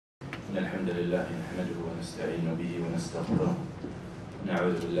إن الحمد لله نحمده ونستعين به ونستغفره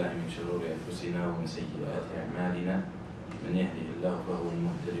نعوذ بالله من شرور أنفسنا ومن سيئات أعمالنا من يهده الله فهو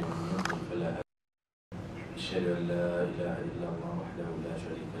المهتدي ومن يضلل فلا هادي له أشهد أن لا إله إلا الله وحده لا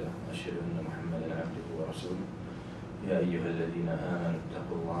شريك له أشهد أن محمدا عبده ورسوله يا أيها الذين آمنوا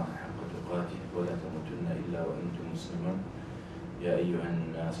اتقوا الله حق تقاته ولا تموتن إلا وأنتم مسلمون يا أيها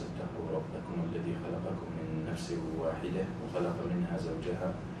الناس اتقوا ربكم الذي خلقكم من نفس واحدة وخلق منها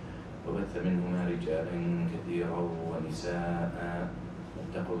زوجها وبث منهما رجالا كثيرا ونساء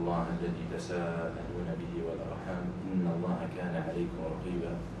واتقوا الله الذي تساءلون به والأرحام إن الله كان عليكم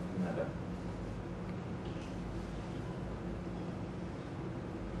رقيبا أما بعد.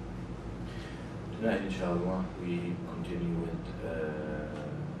 Tonight, inshallah, we continue with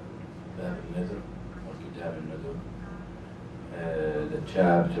Bab al-Nadhr or Kitab al-Nadhr, the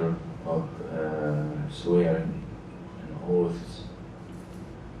chapter of swearing and oaths.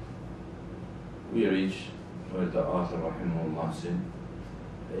 We reach where the author rahimahullah said,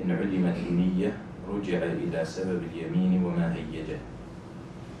 فإن علمت النية رجع إلى سبب اليمين وما هيجه.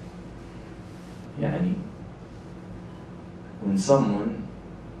 يعني when someone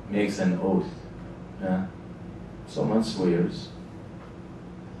makes an oath, someone swears,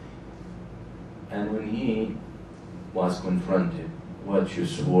 and when he was confronted, what you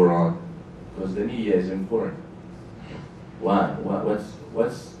swore on, because the niyyah is important. Why?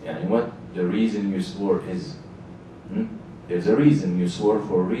 What's what the reason you swore is? There's a reason you swore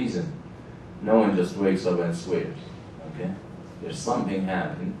for a reason. No one just wakes up and swears. Okay? There's something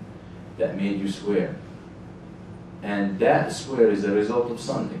happened that made you swear, and that swear is a result of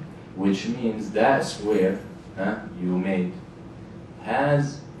something, which means that swear you made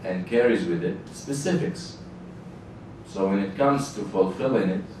has and carries with it specifics. So when it comes to fulfilling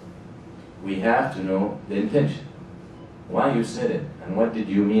it, we have to know the intention. Why you said it, and what did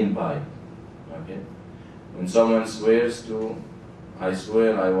you mean by it? Okay? When someone swears to, I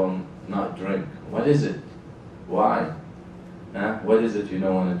swear I will not drink. What is it? Why? What is it you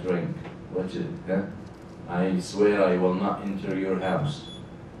don't want to drink? What is it? I swear I will not enter your house.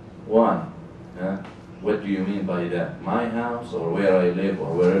 Why? What do you mean by that? My house, or where I live,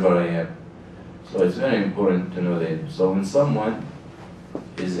 or wherever I am? So it's very important to know that. So when someone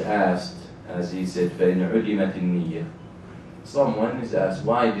is asked, as he said, فَإِنْ عُلِمَتِ النِّيَّةِ, someone is asked,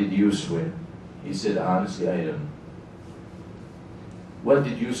 why did you swear? He said, honestly, I don't know. What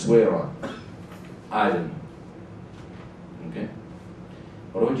did you swear on? I don't know. Okay?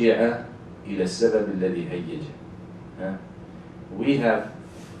 رُجِعَ إِلَى السَّبَبِ الَّذِي هَيَّجَ. We have,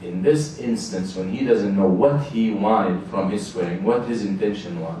 in this instance, when he doesn't know what he wanted from his swearing, what his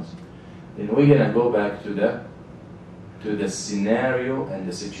intention was, then we're going to go back to the scenario and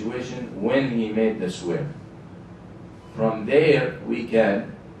the situation when he made the swear. From there, we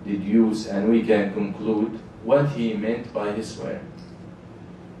can deduce and we can conclude what he meant by his swear.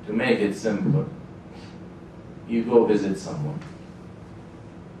 To make it simpler, you go visit someone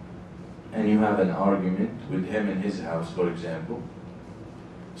and you have an argument with him in his house, for example.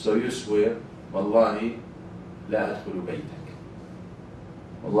 So you swear, Wallahi, la adkhulu baytak.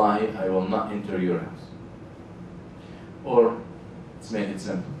 Wallahi, I will not enter your house. Or, let's make it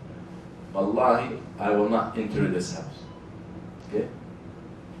simple. Wallahi, I will not enter this house. Okay?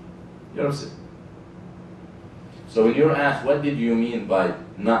 You're upset. So when you're asked, what did you mean by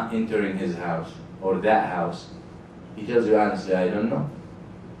not entering his house or that house? He tells you, honestly, I don't know.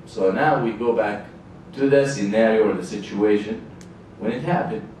 So now we go back to the scenario or the situation when it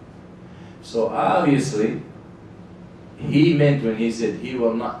happened. So obviously, he meant when he said he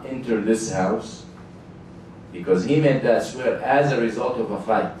will not enter this house, because he made that swear as a result of a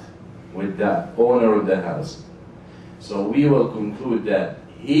fight with the owner of the house. So we will conclude that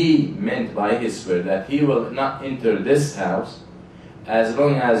he meant by his swear that he will not enter this house as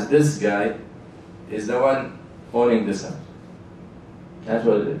long as this guy is the one owning this house. That's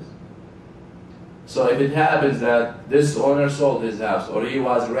what it is. So if it happens that this owner sold his house, or he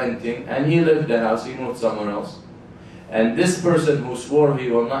was renting and he left the house, he moved somewhere else, and this person who swore he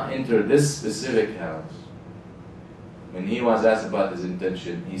will not enter this specific house, when he was asked about his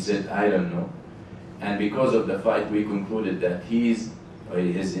intention, he said, I don't know. And because of the fight, we concluded that his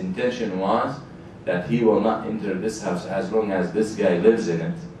intention was that he will not enter this house as long as this guy lives in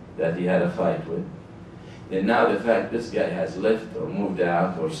it, that he had a fight with. Then now the fact this guy has left or moved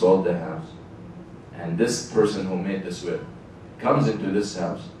out or sold the house, and this person who made the swear comes into this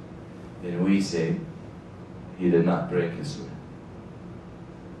house, then we say he did not break his swear.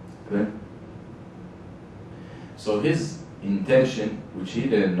 Okay? So his intention, which he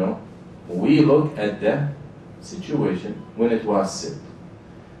didn't know, we look at the situation when it was said.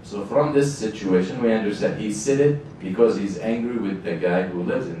 So from this situation, we understand he said it because he's angry with the guy who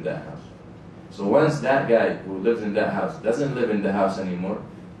lives in that house. So once that guy who lives in that house doesn't live in the house anymore,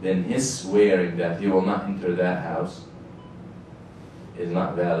 then his swearing that he will not enter that house is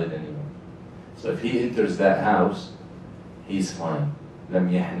not valid anymore. So if he enters that house, he's fine. لم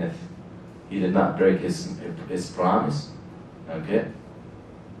يحنث. He did not break his promise. Okay?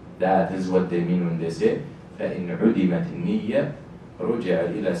 That is what they mean when they say فإن عدمت النية رجع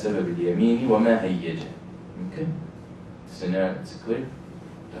إلى سبب اليمين وما هيجه. Okay? So now it's clear?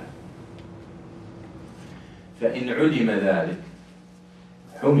 فإن عدم ذلك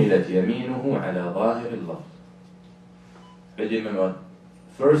حملت يمينه على ظاهر اللفظ. عدم what?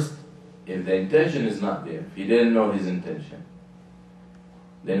 First, if the intention is not there, if he didn't know his intention,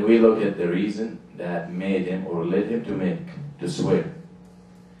 then we look at the reason that made him or led him to swear.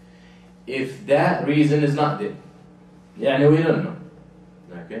 If that reason is not there, يعني we don't know.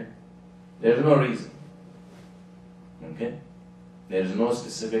 Okay? There's no reason. Okay? There's no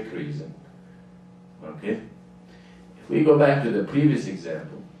specific reason. Okay? If we go back to the previous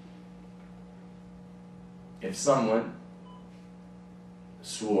example, if someone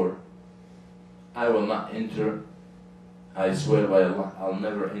swore, I will not enter, I swear by Allah, I'll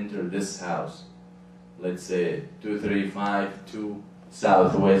never enter this house. Let's say 2352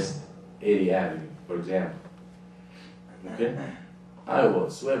 Southwest 80 Avenue, for example. Okay? I will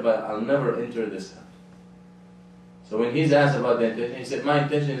swear by I'll never enter this house. So when he's asked about the intention, he said, my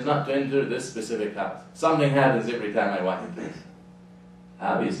intention is not to enter this specific house. Something happens every time I walk into this.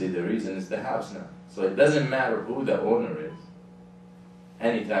 Obviously the reason is the house now. So it doesn't matter who the owner is.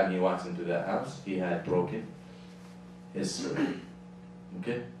 Anytime he walks into that house, he had broken his swear.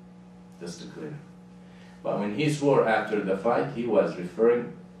 Okay? Just to clear. But when he swore after the fight, he was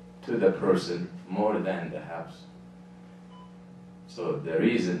referring to the person more than the house. So the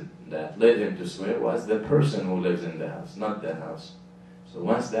reason that led him to swear was the person who lives in the house, not the house. So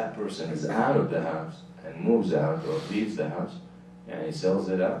once that person is out of the house and moves out or leaves the house and he sells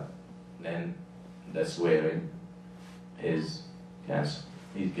it out, then the swearing is cancelled.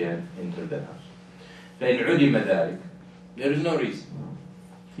 He can enter the house. فإن عدم ذلك, there is no reason.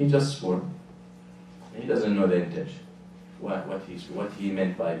 He just swore. He doesn't know the intention, what he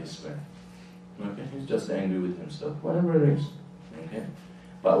meant by his swear. Okay, he's just angry with himself, whatever it is. Okay,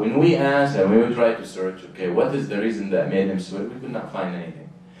 but when we ask and when we try to search, okay, what is the reason that made him swear? We could not find anything.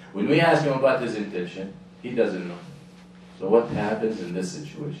 When we ask him about his intention, he doesn't know. So what happens in this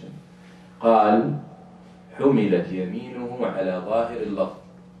situation? قال حملت يمينه على ظاهر اللفظ.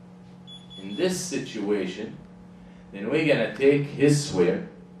 In this situation, then we're gonna take his swear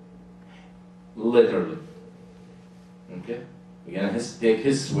literally. Okay? We're gonna take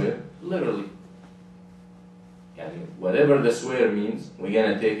his swear literally. Yani whatever the swear means, we're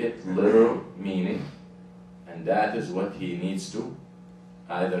gonna take it literal meaning, and that is what he needs to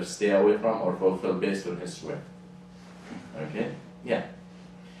either stay away from or fulfill based on his swear. Okay? Yeah.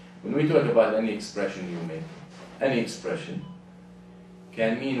 When we talk about any expression you make, any expression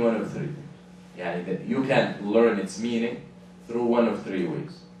can mean one of three things. Yani that you can learn its meaning through one of three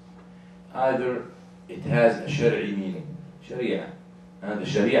ways. Either it has a shari'i meaning, sharia, and the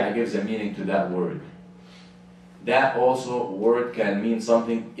sharia gives a meaning to that word. That also word can mean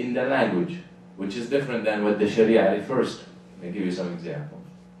something in the language, which is different than what the sharia refers to. Let me give you some examples.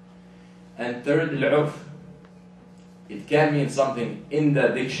 And third, al-'urf. It can mean something in the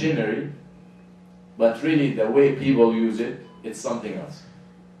dictionary, but really the way people use it, it's something else.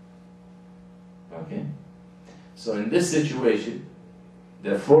 Okay? So in this situation,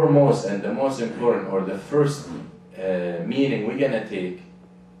 the foremost and the most important, or the first meaning we're going to take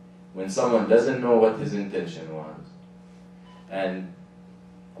when someone doesn't know what his intention was, and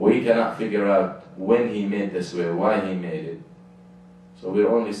we cannot figure out when he made the swear, why he made it, so we're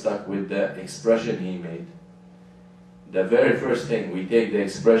only stuck with the expression he made. The very first thing we take the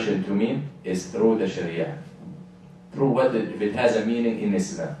expression to mean is through the Sharia, through what if it has a meaning in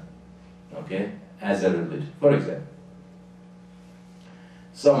Islam, okay, as a religion. For example,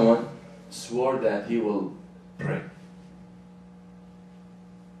 someone swore that he will pray.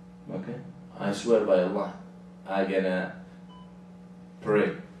 Okay, I swear by Allah, I'm gonna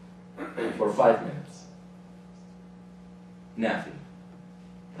pray for 5 minutes. Nafi.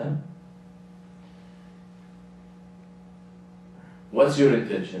 Huh? What's your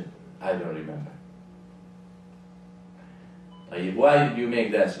intention? I don't remember. Why did you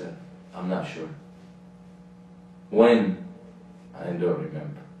make that swear? I'm not sure. When? I don't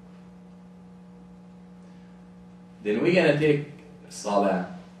remember. Then we're going to take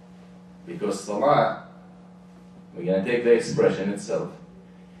salah, because salah, we're going to take the expression itself,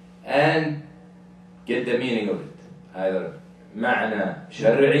 and get the meaning of it. Either معنى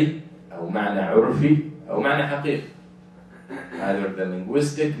شرعي أو معنى عرفي أو معنى حقيقي. Either the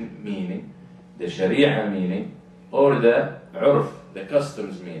linguistic meaning, the Sharia meaning, or the عرف, the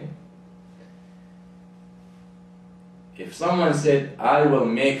customs meaning. If someone said, I will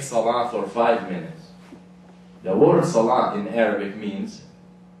make salah for 5 minutes, the word salah in Arabic means,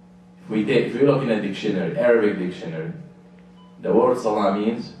 if we look in a dictionary, Arabic dictionary, the word salah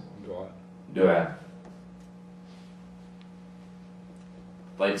means dua.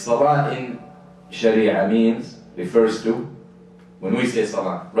 Like salah in Sharia refers to, when we say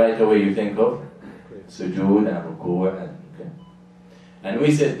salah, right away you think of sujood and ruku' okay. And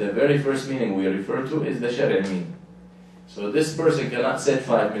we said the very first meaning we refer to is the Sharia meaning. So this person cannot sit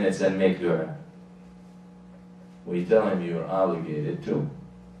 5 minutes and make dua. We tell him you are obligated to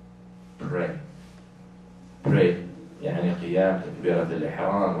pray. Pray. يعني قيام, تكبيرة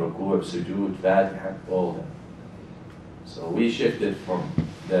الإحرام, ركوع, سجود, فاتحة, all that. So we shifted from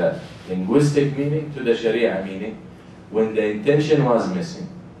the linguistic meaning to the Sharia meaning when the intention was missing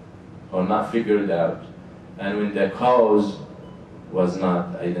or not figured out, and when the cause was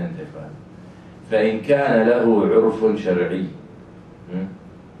not identified. فإن كان له عرف شرعي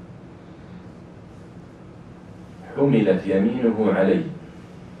حملت يمينه عليه.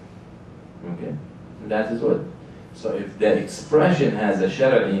 Okay, that is what. So if the expression has a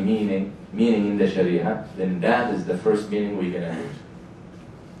Shari'i meaning in the Sharia, then that is the first meaning we're gonna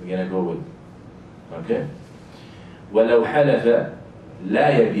go with. Okay. ولو حلف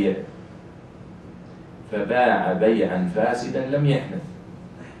لا يبيع فباع بيعا فاسدا لم يحنث.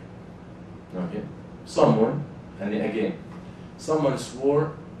 Okay. Someone, and again, someone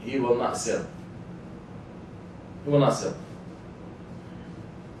swore he will not sell. He will not sell.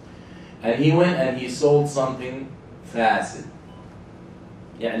 And he went and he sold something فاسد.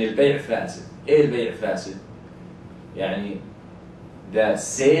 يعني البيع فاسد. إيه البيع فاسد؟ يعني the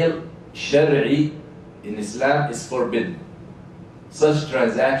sale شرعي in Islam is forbidden. Such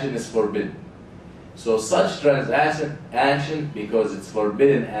transaction is forbidden. So such transaction, because it's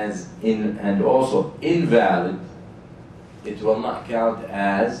forbidden and also invalid, it will not count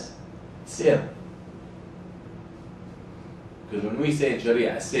as sale. Because when we say in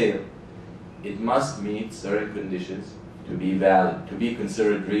Sharia sale, it must meet certain conditions to be valid, to be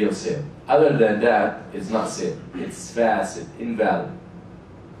considered real sale. Other than that, it's not sale. It's fasid, invalid.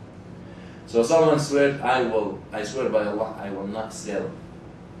 So someone swears, I swear by Allah, I will not sell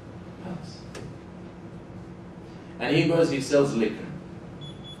house. And he goes, he sells liquor.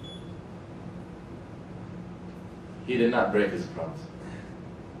 He did not break his promise.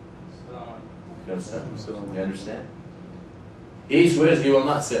 You understand? He swears he will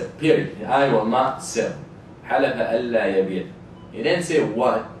not sell, period. I will not sell. حلف ألا يبيع. He didn't say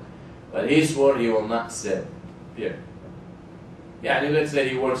what, but he swore he will not sell, period. يعني let's say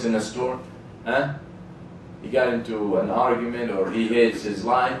he works in a store, he got into an argument or he hates his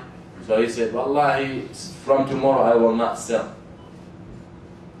life, so he said, Wallahi, from tomorrow I will not sell.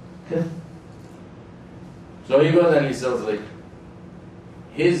 So he goes and he sells liquor.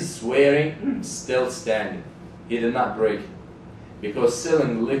 His swearing still standing. He did not break it. Because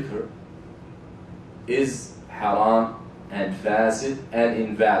selling liquor is haram and fasid and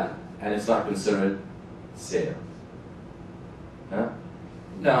invalid, and it's not considered sale.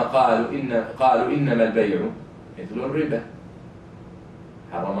 قالوا إنما البيع مثل الربا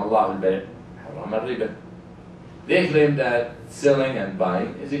حرم الله البيع حرم الربا. They claim that selling and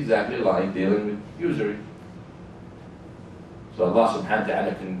buying is exactly like dealing with usury. So Allah subhanahu wa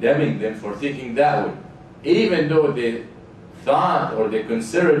ta'ala condemning them for thinking that way, even though they thought or they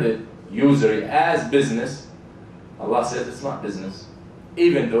considered it usury as business. Allah says it's not business,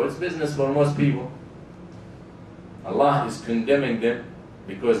 even though it's business for most people. Allah is condemning them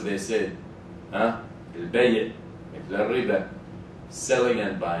because they said, البيع مثل الربا, selling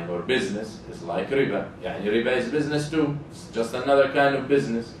and buying or business is like riba. يعني riba is business too. It's just another kind of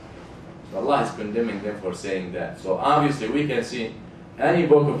business. So Allah is condemning them for saying that. So obviously we can see any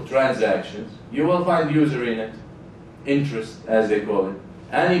book of transactions, you will find usury in it, interest as they call it.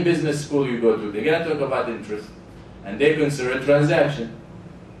 Any business school you go to, they're going to talk about interest, and they consider it transaction.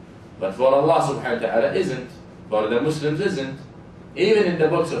 But for Allah subhanahu wa ta'ala isn't. For the Muslims isn't. Even in the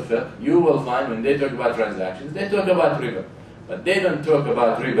books of fiqh, you will find when they talk about transactions, they talk about riba. But they don't talk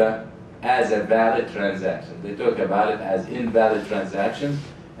about riba as a valid transaction. They talk about it as invalid transactions,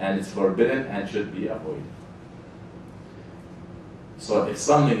 and it's forbidden and should be avoided. So if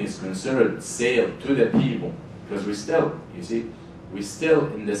something is considered sale to the people, because we still, you see, we still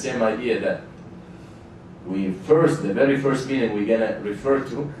in the same idea that the very first meaning we're going to refer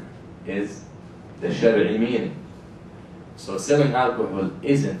to is the shar'i meaning. So selling alcohol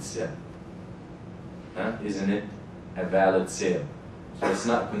isn't sale. Isn't it a valid sale? So it's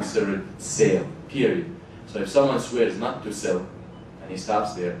not considered sale, period. So if someone swears not to sell, and he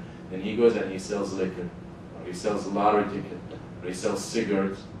stops there, then he goes and he sells liquor, or he sells a lottery ticket, or he sells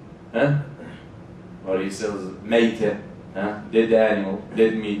cigarettes, or he sells mayte, dead animal,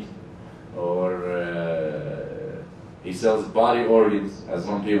 dead meat, or he sells body organs, as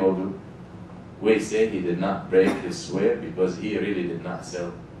some people do. We say he did not break his swear because he really did not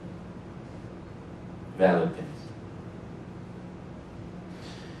sell valid things.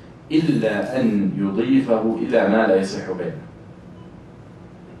 إلا أن يضيفه إلى ما لا يصح بيعه.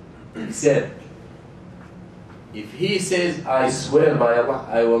 He said, if he says, I swear by Allah,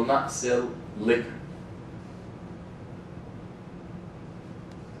 I will not sell liquor,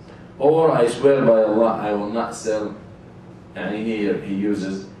 or I swear by Allah, I will not sell, and here he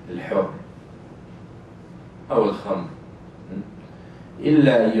uses الحر أو الخمر.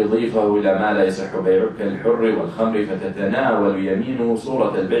 إلا أن يضيفه إلى ما لا يصح بيعه كالحر والخمر فتتناول يمينه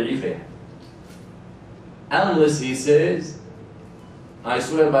صورة البيع فيه. Unless he says, I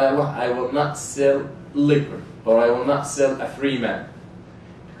swear by Allah, I will not sell liquor, or I will not sell a free man.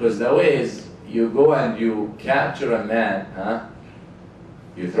 Because the way is, you go and you capture a man,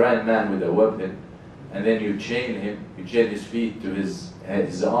 you threaten a man with a weapon, and then you chain him, you chain his feet to his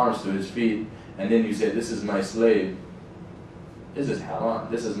arms to his feet, and then you say, this is my slave. This is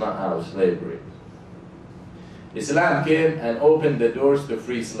haram. This is not how slavery is. Islam came and opened the doors to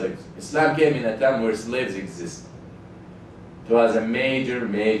free slaves. Islam came in a time where slaves exist. It was a major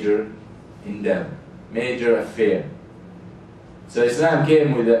endeavor, major affair. So Islam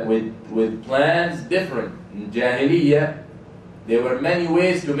came with plans different. In Jahiliyyah, there were many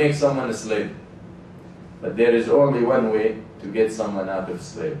ways to make someone a slave. But there is only one way to get someone out of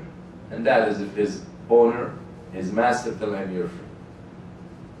slavery. And that is if his owner, his master, tell him you're free.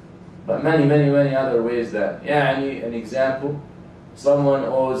 But many other ways that, an example, someone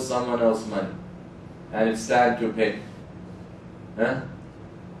owes someone else money, and it's time to pay.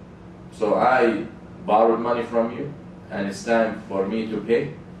 So I borrowed money from you, and it's time for me to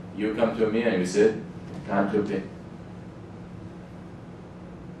pay. You come to me and you say, time to pay.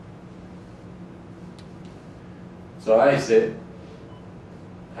 So I say,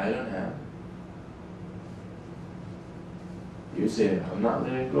 I don't have. You say, I'm not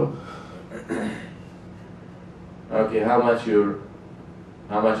letting it go. Okay, how much I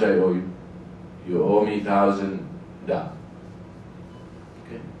owe you? You owe me $1,000.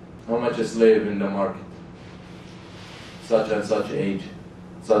 Okay. How much a slave in the market? Such and such age,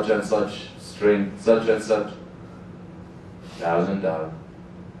 such and such strength, such and such. $1,000.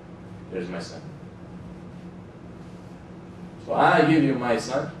 Here's my son. So I give you my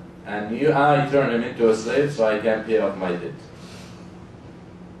son, and I turn him into a slave so I can pay off my debt.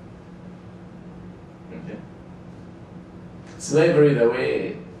 Okay. Slavery, the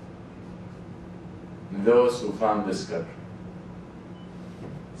way those who found this country.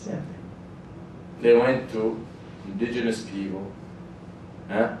 Same thing. They went to indigenous people,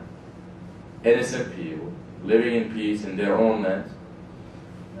 innocent people, living in peace in their own land,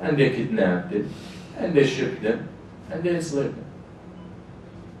 and they kidnapped it, and they shipped them, and they enslaved them.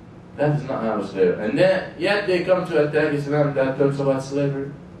 That is not how slavery. And then, yet they come to attack Islam that talks about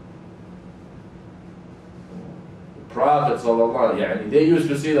slavery. The Prophet ﷺ, they used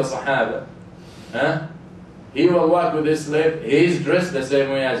to see the Sahaba. He will walk with his slave. He's dressed the same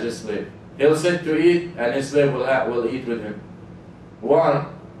way as his slave. He'll sit to eat, and his slave will eat with him. Why?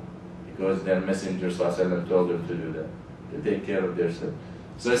 Because their Messenger ﷺ told them to do that, to take care of their slave.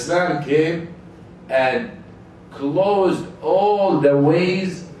 So Islam came and closed all the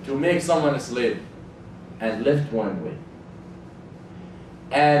ways to make someone a slave, and left one way,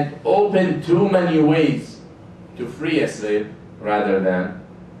 and opened too many ways to free a slave rather than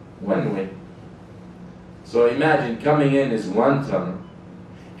one way. So imagine coming in is one tunnel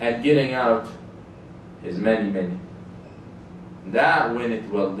and getting out is many. That when it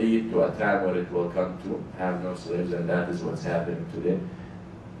will lead to a time where it will come to have no slaves, and that is what's happening today,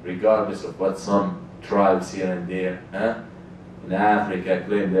 regardless of what some tribes here and there in Africa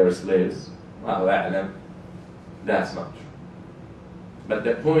claim they're slaves. Well, that's not true. But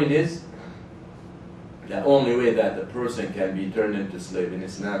the point is, the only way that the person can be turned into slave in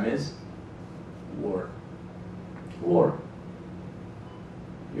Islam is war. War.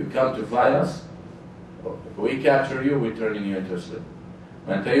 You come to fight us, if we capture you, we're turning you into a slave.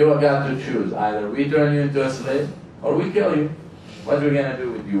 When you got to choose, either we turn you into a slave or we kill you. What are we going to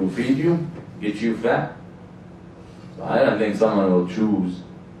do with you? Feed you? Get you fat? So I don't think someone will choose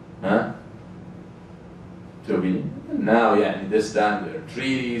Huh? To be. Now, this time there are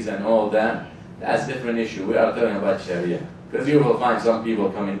treaties and all that. That's a different issue. We are talking about Sharia. Because you will find some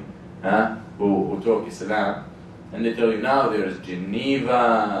people coming who talk Islam, and they tell you now there's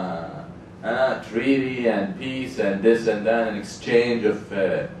Geneva treaty and peace and this and that, and exchange of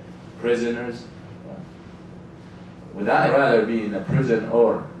prisoners. Would I rather be in a prison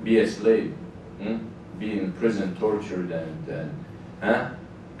or be a slave? Be in prison tortured and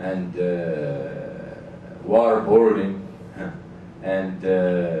waterboarding and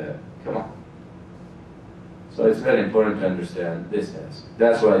come on. So it's very important to understand this as.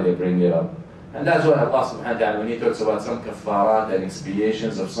 That's why they bring it up. And that's why Allah subhanahu wa ta'ala, when He talks about some kafarat and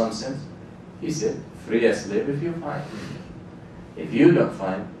expiations of some sins, He said, free a slave if you find. If you don't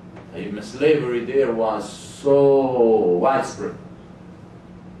find, slavery there was so widespread.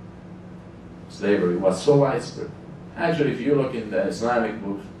 Slavery was so widespread. Actually, if you look in the Islamic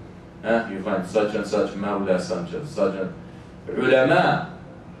books, you find such and such mawla, such and such. Ulama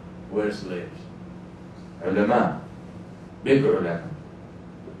were slaves. Ulama. Big ulama.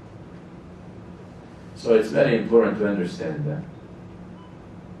 So it's very important to understand that.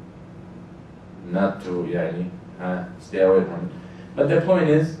 Not to, stay away from it. But the point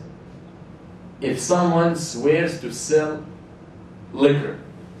is, if someone swears to sell liquor,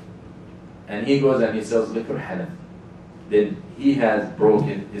 and he goes and he sells liquor halal, then he has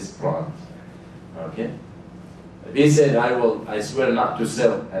broken his promise. Okay? If he said, I swear not to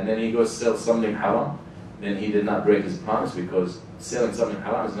sell, and then he goes sell something haram, then he did not break his promise, because selling something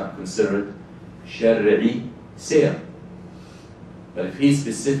haram is not considered shari'i sale. But if he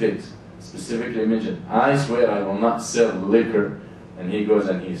specifically mentioned, I swear I will not sell liquor, and he goes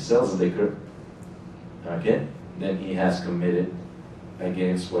and he sells liquor, okay, then he has committed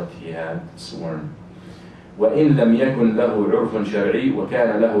against what he had sworn. وإن لم يكن له عرف شرعي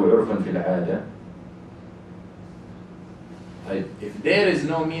وكان له عرف في العادة. If there is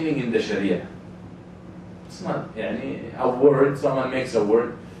no meaning in the Sharia, it's not a word, someone makes a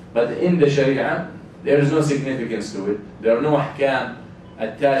word, but in the Sharia there is no significance to it, there are no ahkam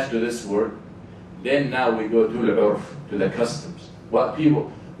attached to this word, then now we go to al-urf, to the customs. What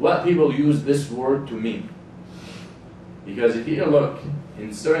people use this word to mean. Because if you look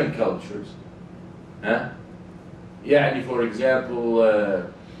in certain cultures, for example,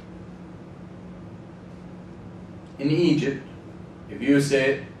 in Egypt, if you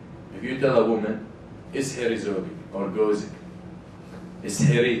tell a woman, ishiri zobi, or gozik,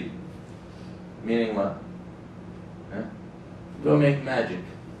 ishiri, meaning what? Go make magic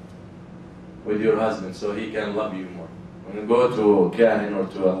with your husband so he can love you more. When you go to a kahin or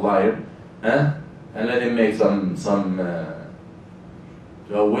to a liar, and let him make some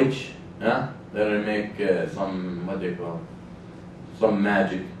to a witch, let him make some, what they call, some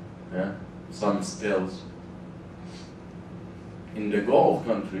magic, some spells. In the Gulf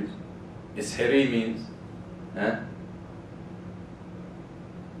countries, ishiri means,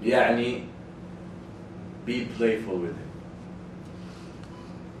 be playful with him.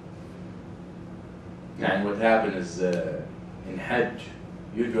 And what happened is in Hajj,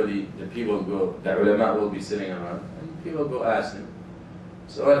 usually the ulama will be sitting around, and people go ask him.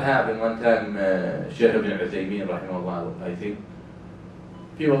 So what happened one time, Shaykh ibn Uthaymeen, rahimahullah, I think,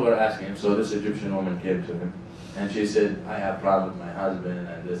 people were asking him, so this Egyptian woman came to him, and she said, I have a problem with my husband,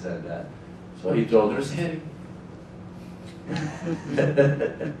 and this and that. So he told her, it's hiri.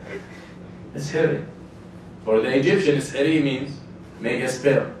 It's hiri. For the Egyptian, it's hiri means, make a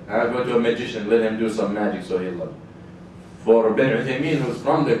spell. I'll go to a magician, let him do some magic so he'll love you. For Ibn Uthaymeen, who's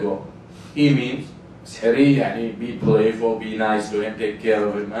from the Gulf, he means, sihri, be playful, be nice to him, take care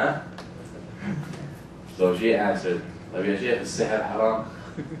of him. So she answered, Ya Shaykh, sihr haram.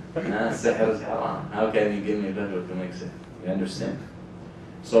 Sihr is haram. How can you give me better to make sihr? You understand?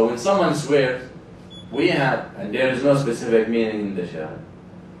 So when someone swears, and there is no specific meaning in the Sharia,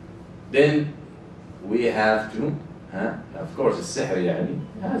 then we have to, of course, it's sihr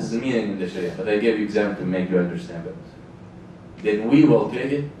has meaning in the Sharia, but I gave you example to make you understand better. Then we will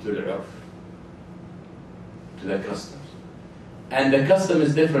take it to the urf, to the customs. And the custom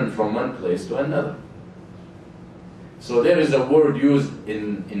is different from one place to another. So there is a word used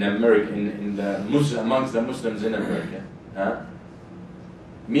in America, amongst the Muslims in America.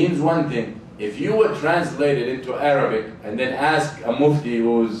 Means one thing. If you would translate it into Arabic and then ask a mufti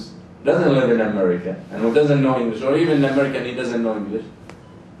who doesn't live in America and who doesn't know English, or even an American he doesn't know English,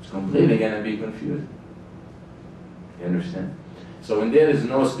 it's completely going to be confused. You understand? So when there is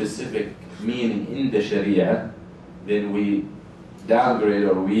no specific meaning in the Sharia, then we downgrade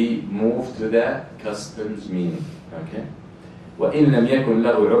or we move to the customs meaning. Okay? وإن لم يكن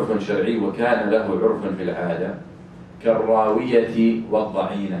له عرف شرعي وكان له عرف في العادة كالراوية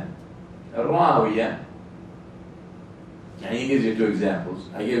والضعينة. الراوية, and he gives you two examples.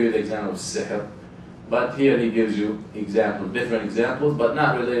 I gave you the example of sihr, but here he gives you examples, different examples, but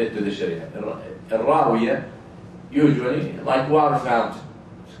not related to the Sharia. الراوية, usually like water fountain,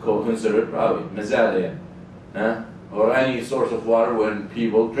 it's called considered rawi, mazaliyah, or any source of water when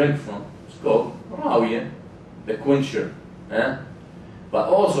people drink from, it's called rawiya, the quencher. But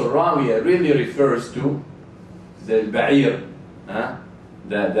also rawiya really refers to the ba'ir,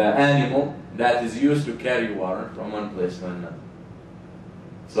 the animal that is used to carry water from one place to another.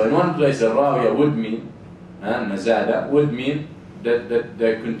 So in one place, a rawiya would mean, mazada, would mean that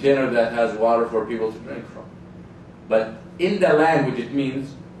the container that has water for people to drink from. But in the language, it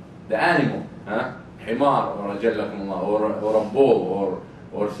means the animal, himar, or ajallakumullah, or a bull,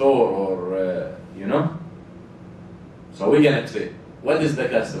 or Thor, or you know. So we're gonna say, what is the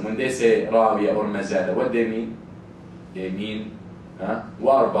custom when they say rawiya or mazada? What they mean? They mean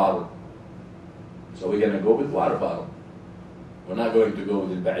water bottle. So we're gonna go with water bottle. We're not going to go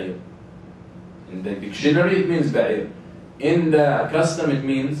with the ba'ir. In the dictionary, it means ba'ir. In the custom, it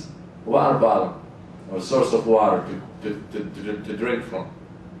means water bottle, or source of water to drink from.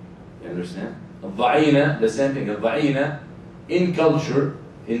 You understand? Al-dha'ina, the same thing. Al-dha'ina, in culture,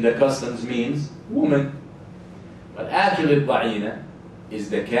 in the customs, means woman. But actually, al-dha'ina is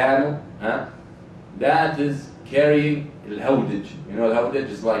the camel that is carrying al-hawdaj. You know, al-hawdaj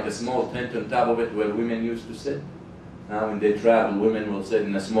is like a small tent on top of it where women used to sit. Now, when they travel, women will sit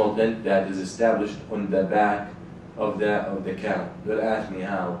in a small tent that is established on the back of the camel. Don't ask me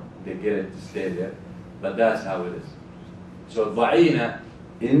how they get it to stay there, but that's how it is. So dha'ina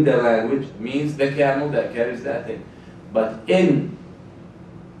in the language means the camel that carries that thing. But in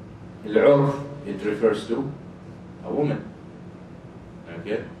al-urf, it refers to a woman.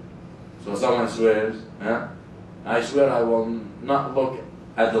 Okay? So someone swears, I swear I will not look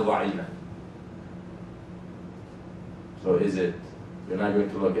at the dha'ina. So is it, you're not going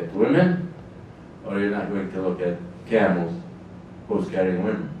to look at women, or you're not going to look at camels who's carrying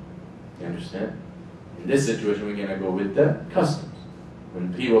women? You understand? In this situation, we're going to go with the customs.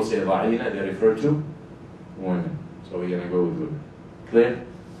 When people say dha'ina, they refer to women. So we're going to go with women. Clear?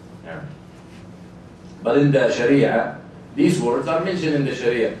 Yeah. But in the Sharia, these words are mentioned in the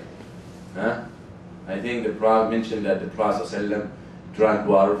Sharia. I think the Prophet mentioned that the Prophet ﷺ drank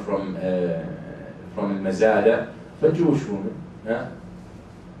water from al-mazada, a Jewish woman.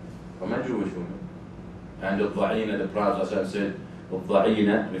 From a Jewish woman. And al-dha'ina, the Prophet ﷺ said,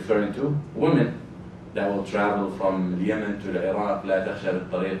 al-dha'ina, referring to women that will travel from Yemen to Iraq, لا تخشى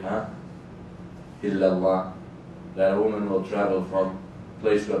بالطريق إلا الله. That a woman will travel from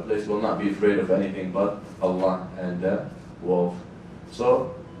place to a place, will not be afraid of anything but Allah and the wolf.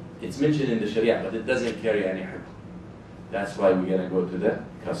 So it's mentioned in the Sharia, but it doesn't carry any hukm. That's why we're going to go to the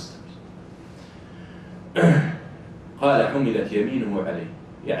customs. قال حملت يمينه عليه.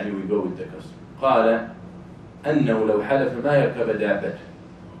 يعني we go with the custom. قال أنه لو حلف ما يركب دابته.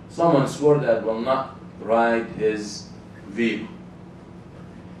 Someone swore that will not ride his vehicle.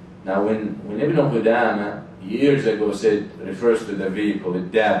 Now when Ibn Qudama years ago said, refers to the vehicle, the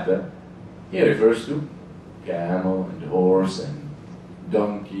dabba, he refers to camel and horse and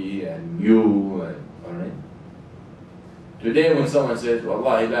donkey and mule, all right? Today when someone says,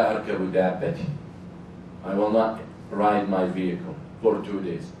 Wallahi la arkabu dabbati, I will not ride my vehicle for 2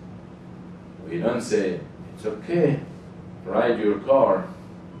 days. We don't say, it's okay, ride your car,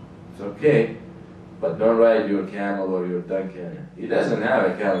 it's okay, but don't ride your camel or your donkey. He doesn't have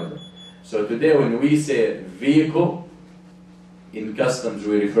a camel. So today when we say vehicle, in customs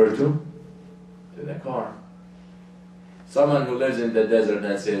we refer to the car. Someone who lives in the desert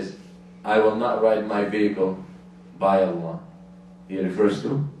and says, I will not ride my vehicle by Allah, he refers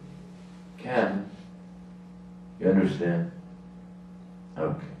to camel. You understand?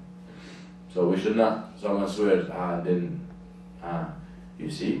 Okay. So we should not, someone swears, you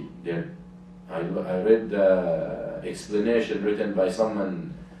see, I read the explanation written by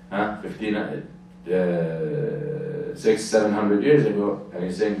someone 600-700 years ago, and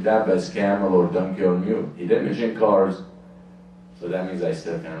he's saying dabba is camel or donkey or mule. He didn't mention cars, so that means I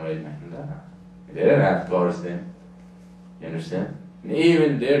still can't ride my They didn't have cars then. You understand? And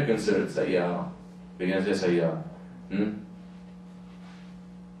even they're considered sayyara. We're going to say sayyara.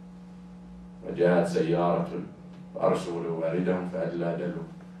 وجاءت سيارة فأرسلوا واردهم فأدلى دلوا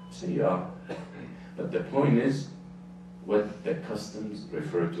سيارة. But the point is what the customs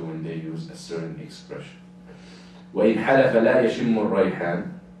refer to when they use a certain expression. وإن حلف لا يشم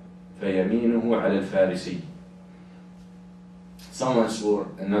الريحان فيمينه على الفارسي. Someone swore,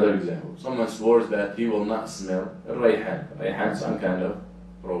 another example, someone swore that he will not smell rayhan. Rayhan, some kind of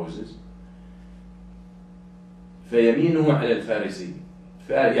roses. فيمينه على الفارسي.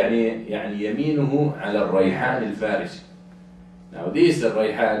 يعني يمينه على الريحان الفارسي. Now these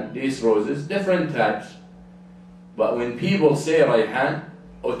rayhan, these roses, different types. But when people say rayhan,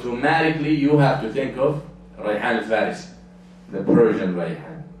 automatically you have to think of rayhan al-farisi, the Persian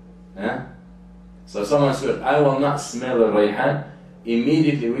rayhan. Huh? So someone said, I will not smell a rayhan.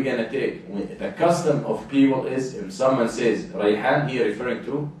 Immediately we're going to take, the custom of people is, if someone says rayhan, he is referring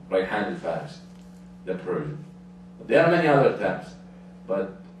to rayhan al-farisi, the Persian. There are many other types,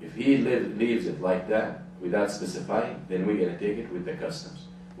 but if he leaves it like that, without specifying, then we're going to take it with the customs.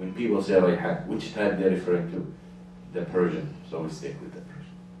 When people say rayhan, which type they're referring to? The Persian. So we stick with the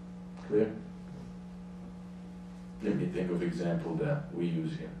Persian. Clear? Let me think of example that we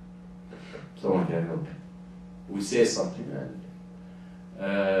use here. Someone can help me. We say something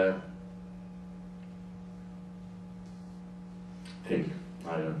and think.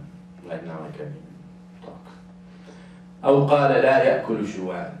 I don't. Right now I can't even talk. أو قال لا يأكل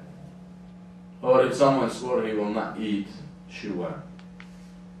شوان. Or if someone swore he will not eat shuwa.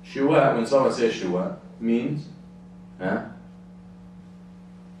 Shuwa, when someone says shuwa, means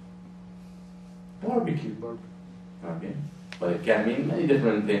barbecue. Okay, but it can mean many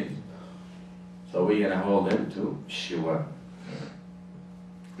different things. So we're gonna hold him to shuwa.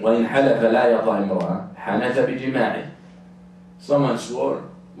 وإن حلف لا يطأ امرأة حنث بجماعه. Someone swore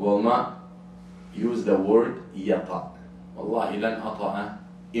will not use the word يطأ. والله لن أطأ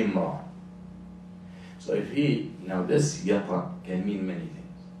امرأة. So if he, now this yata can mean many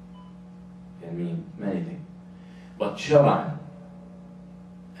things. Can mean many things. But shar'an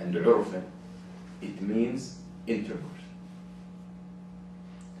and urfan, it means intercourse.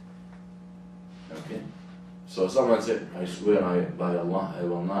 Okay? So someone said, I swear by Allah, I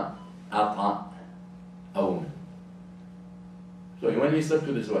will not ata a woman. So when he stepped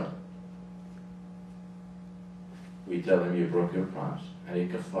to this one, we tell him you broke your promise. Ali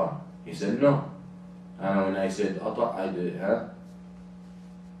kafar. He said no. And when I said ata, I did, huh?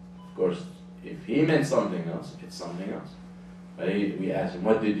 Of course, if he meant something else, it's something else. But we asked him,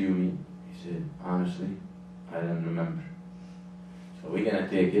 what did you mean? He said, honestly, I don't remember. So we're going to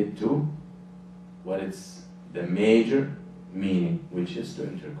take it to what it's the major meaning, which is to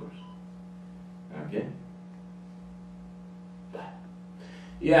intercourse. Okay?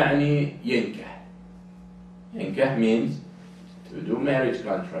 يعني ينكح. ينكح means to do marriage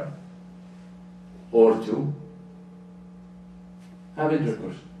contract or to have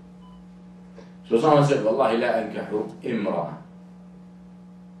intercourse. So someone said, والله لا أنكح امرأة.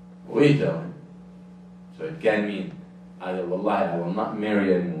 We tell him. So it can mean either والله I will not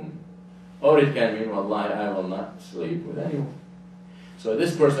marry any woman, or it can mean والله I will not sleep with anyone. So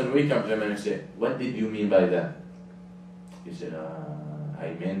this person, we come to him and say, what did you mean by that? He said,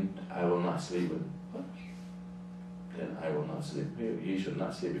 I meant I will not sleep with him. Then I will not sleep. He should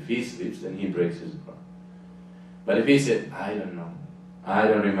not sleep. If he sleeps, then he breaks his promise. But if he said, I don't know, I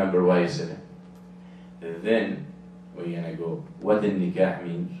don't remember why he said it, then we're going to go, what the nikah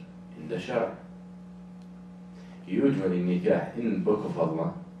means in the Shara. Usually nikah in the book of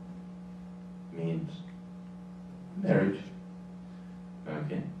Allah means marriage.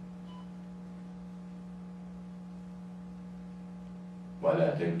 Okay?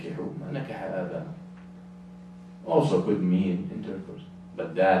 وَلَا تَنْكِحُوا مَا نَكَحَ آبَاءَكُمْ. Also could mean intercourse,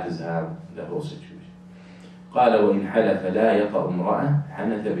 but that is how the whole situation. قال وإن حلف لا يطأ امرأة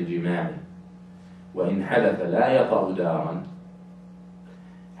حنث بجماعه وإن حلف لا يطأ دارا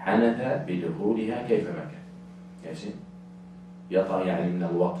حنث بدخولها كيفما كان. ياسين يطأ يعني من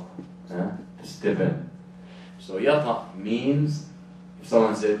الوطء, to step in. So يطأ means if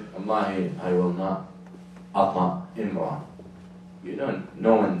someone said Allah, I will not أطأ امرأة. You don't,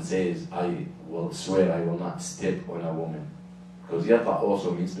 no one says I will swear I will not step on a woman, because yata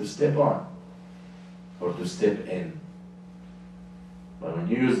also means to step on or to step in. But when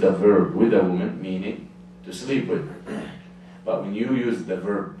you use the verb with a woman, meaning to sleep with her. But when you use the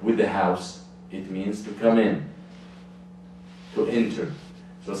verb with the house, it means to come in, to enter.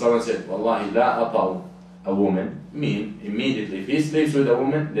 So someone said, Wallahi la ata'u a woman, mean immediately if he sleeps with a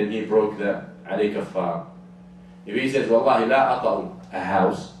woman, then he broke the alayh kafar. If he says, Wallahi la ata'u a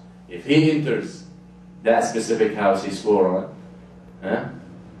house, if he enters that specific house he swore on,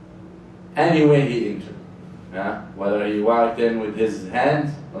 any way he entered, whether he walked in with his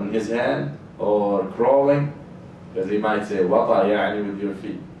hand on his hand or crawling, because he might say, Wata ya'ni with your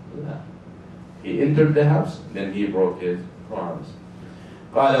feet. He entered the house, then he broke his promise.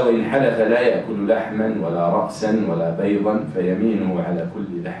 قال وإن حلف لا يأكل لحما ولا رأسا ولا بيضا فيمينه على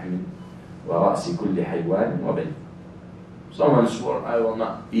كل لحم ورأس كل حيوان وبيض. Someone swore, I will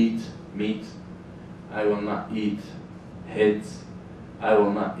not eat meat, I will not eat heads, I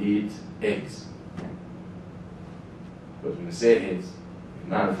will not eat eggs. But when you say heads,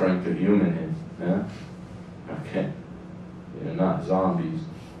 you're not referring to human heads. Yeah? Okay. They're not zombies.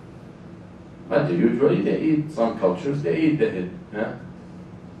 But usually they eat, some cultures, they eat the head. Yeah?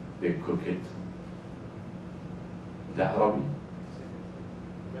 They cook it. Is that Arabic?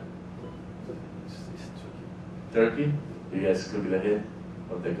 Turkey? You guys cook the head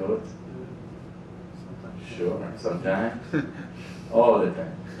of the goat? Sometimes. Sure, sometimes. All the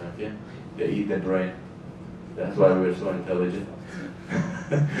time. Okay? They eat the brain. That's why we're so intelligent.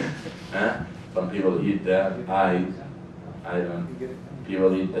 Huh? Some people eat the eyes. I don't.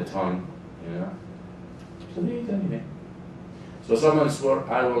 People eat the tongue. You know? So they eat anything. So someone swore,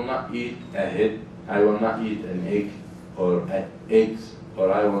 I will not eat a head, I will not eat an egg, or eggs,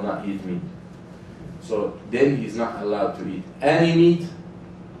 or I will not eat meat. So then he's not allowed to eat any meat.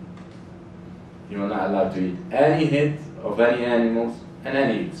 He will not allowed to eat any head of any animals and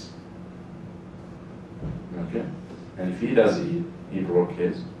any eggs. Okay? And if he does eat, he broke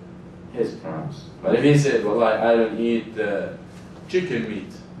his promise. But if he said, well, I don't eat chicken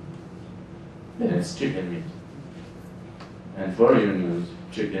meat, then it's chicken meat. And for your news,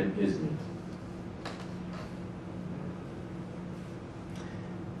 chicken is meat.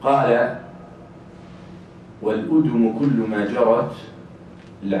 قال والأدم كل ما جرت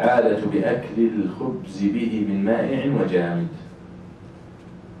العادة بأكل الخبز به من مائع وجامد.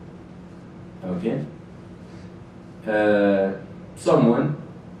 Okay? Someone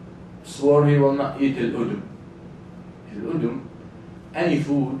swore he will not eat al-udum. Al-udum, any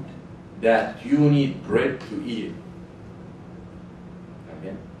food that you need bread to eat.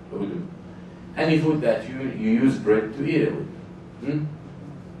 Okay? Udum. Any food that you use bread to eat it with.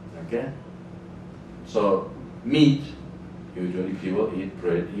 Okay? So, meat, usually people eat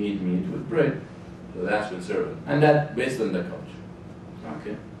meat with bread. So that's conservative. And that based on the culture.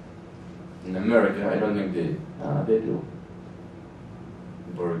 Okay? In America, I don't think they do.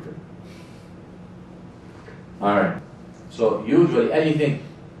 Burger. Alright. So, usually anything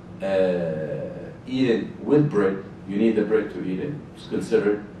eaten with bread, you need the bread to eat it, it's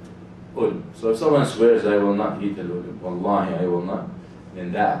considered udum. So if someone swears, I will not eat al-udum, wallahi I will not,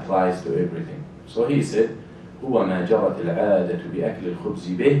 then that applies to everything. So he said, هو ما جرت العادة بأكل الخبز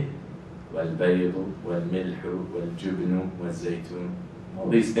به والبيض والملح والجبن والزيتون. All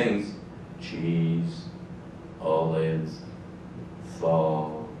these things, cheese, olives,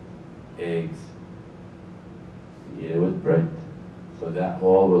 salt, eggs, with bread. So that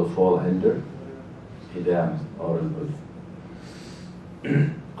all will fall under هدام or الأذن.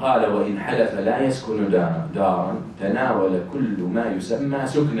 قال وإن حلف لا يسكن دارا تناول كل ما يسمى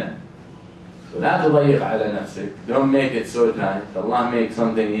سكنا. So لا تضيق على نفسك. Don't make it so tight. Allah make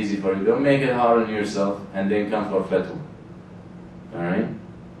something easy for you. Don't make it hard on yourself and then come for fatwa. Alright?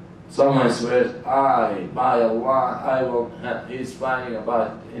 Someone swears, by Allah, I will. He's fighting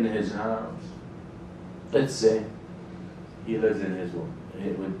about in his house. Let's say he lives in his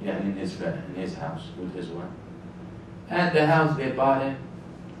house with his wife. And the house they bought it,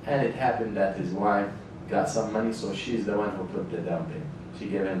 and it happened that his wife got some money, so she's the one who put the down payment. She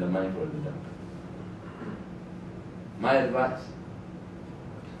gave him the money for the down payment. My advice,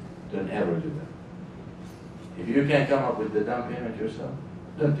 don't ever do that. If you can't come up with the down payment yourself,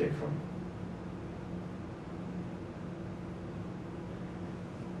 don't take from him.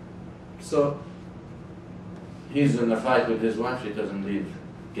 So, he's in a fight with his wife, she doesn't leave.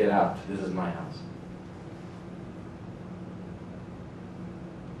 Get out, this is my house.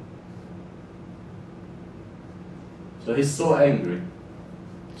 So he's so angry,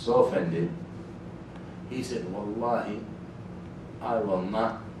 so offended. He said, Wallahi, I will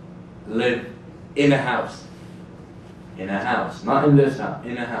not live in a house. In a house, not in this house,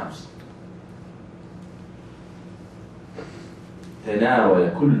 in a house.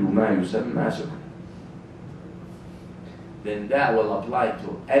 تناول كل ما يسمى سكن. Then that will apply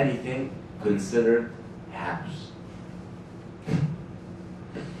to anything considered house.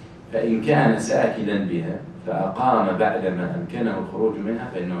 فإن كان ساكنا بها فأقام بعدما أمكنه الخروج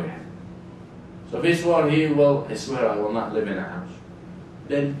منها فإنه يحل. So if he swore I swear I will not live in a house.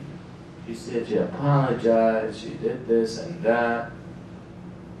 Then he said she apologized, she did this and that.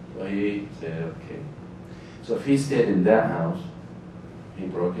 So he said, okay. So if he stayed in that house, he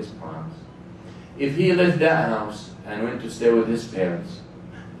broke his promise. If he left that house and went to stay with his parents,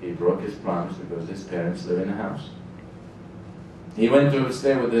 he broke his promise because his parents live in a house. He went to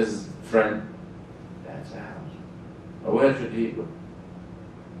stay with his friend. That's a house. Or where should he go?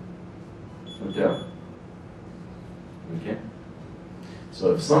 Hotel. Okay?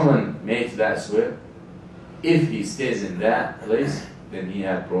 So if someone makes that swear, if he stays in that place, then he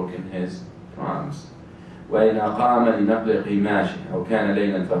had broken his promise. وإن أقام لنقل قماشه أو كان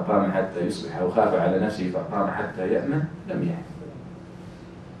ليلا فقام حتى يصبح أو خاف على نفسه فقام حتى يأمن لم يحل.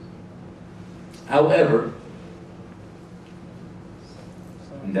 However,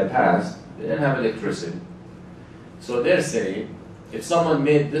 in the past, they didn't have electricity. So they're saying, if someone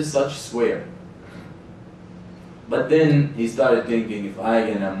made this such swear, but then he started thinking, if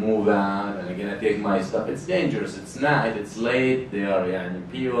I'm gonna move out and I'm gonna take my stuff, it's dangerous, it's night, it's late, there are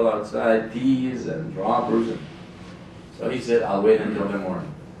people outside, thieves and robbers. So he said, I'll wait until the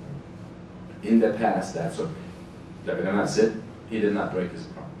morning. In the past, that's okay. The ulama said, he did not break his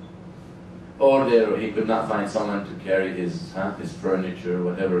promise. Or there, he could not find someone to carry his furniture,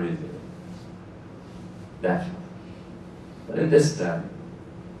 whatever he did. That's right. But in this time,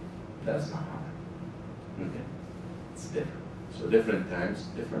 that's not hard. Okay? It's different. So different times,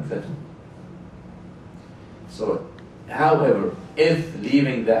 different fitna. So, however, if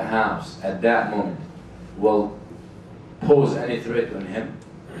leaving the house at that moment will pose any threat on him,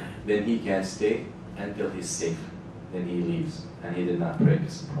 then he can stay until he's safe. Then he leaves, and he did not break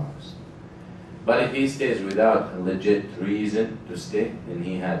his promise. But if he stays without a legit reason to stay, then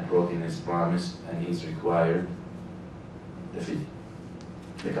he had broken his promise, and he's required the fidya,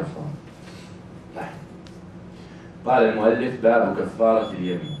 the kafara. قال المؤلف باب كفارة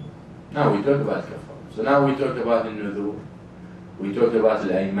اليمين. Now we talk about kafara. So now we talk about the nudhur, we talk about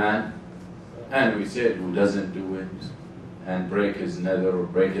the ayman, and we said who doesn't do it and break his nether or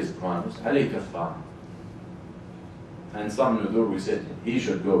break his promise, alayhi kafara. And some nudhur we said he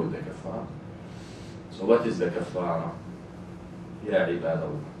should go with the kafara. So what is the kafara? يا عباد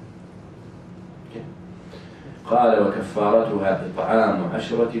الله. Okay. قال وكفارتها إطعام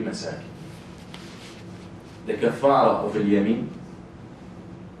 10 مساكين. The kafara of al-yamin,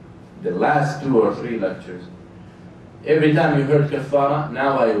 the last 2 or 3 lectures, every time you heard kafara,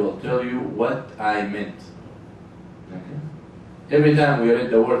 now I will tell you what I meant. Okay? Every time we read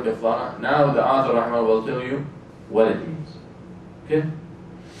the word kafara, now the author Rahman will tell you what it means. Okay?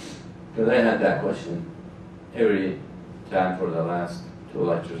 Because I had that question every time for the last 2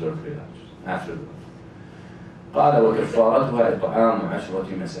 lectures or 3 lectures after that. قال وكفارتها إطعام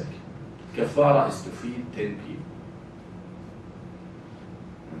 10 مساكين. Kafara is to feed 10 people.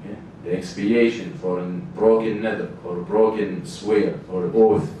 Okay? The expiation for a broken nether or broken swear or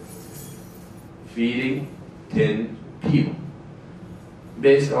oath, feeding 10 people.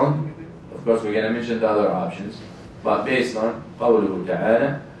 Based on, of course we're going to mention the other options, but based on قوله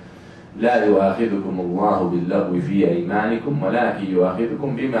تعالى لا يؤاخذكم الله باللغو في أيمانكم ولكن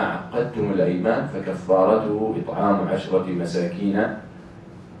يؤاخذكم بما عقدتم الأيمان فكفارته إطعام 10 مساكين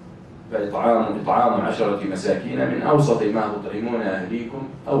فإطعام 10 مساكين من أوسط ما تطعمون أهليكم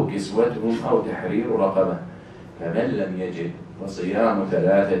أو كسوتهم أو تحرير رقبة فمن لم يجد فصيام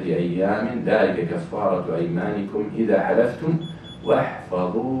 3 أيام ذلك كفارة أيمانكم إذا حلفتم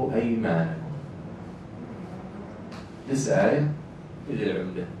واحفظوا أيمانكم. This آية is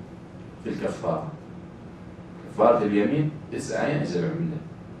العمدة في الكفارة. كفارة اليمين, this آية is العمدة.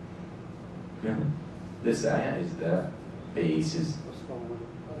 This آية is the basis.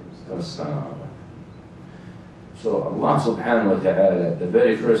 So Allah subhanahu wa ta'ala, the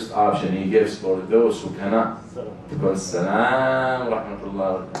very first option He gives for those who cannot, because salam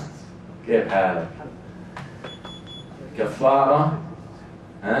rahmatullah كيف حالك? Kafara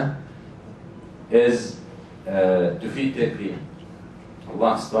is to feed 10 people.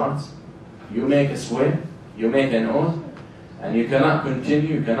 Allah starts, you make a swear, you make an oath, and you cannot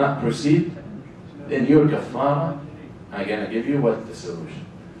continue, you cannot proceed, then your kafara, I'm going to give you what the solution.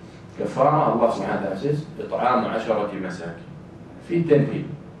 Kafara, Allah subhanahu wa ta'ala says, إطعام 10 مساكين. Feed 10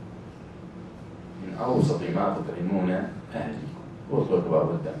 people. من أوسط ما تطعمون أهليكم. We'll talk about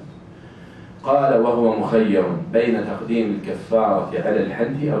what that is. قال وهو مخير بين تقديم الكفارة على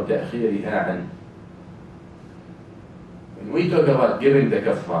الحد أو تأخيرها عنه. When we talk about giving the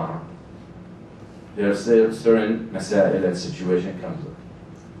kafara, there are certain masail and situation comes up.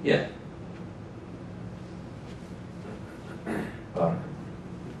 Yeah.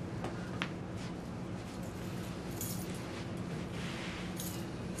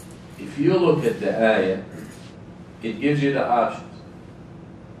 If you look at the ayah, it gives you the options.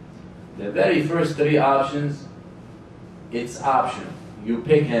 The very first 3 options, it's optional. You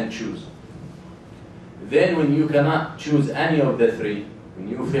pick and choose. Then when you cannot choose any of the 3, when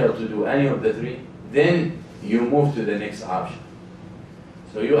you fail to do any of the 3, then you move to the next option.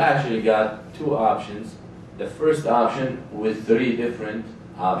 So you actually got two options. The first option with three different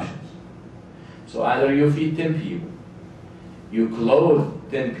options. So either you feed 10 people, you clothe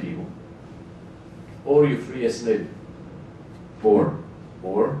 10 people, or you free a slave. Or.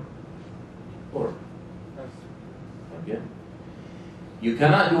 Okay? You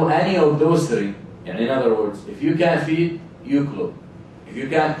cannot do any of those three. And in other words, if you can't feed, you clothe. If you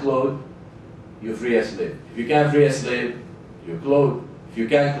can't clothe, you free a slave. If you can't free a slave, you clothe. If you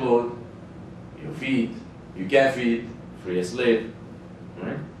can't clothe, you feed. You can't feed, free a slave.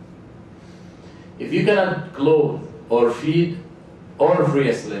 Right? If you cannot clothe or feed or free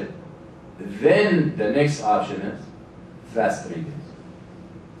a slave, then the next option is fast 3 days.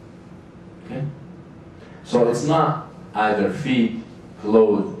 Okay? So it's not either feed,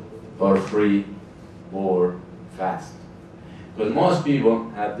 clothe, or free, or fast. Because most people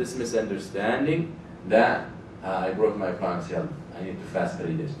have this misunderstanding that I broke my promise, I need to fast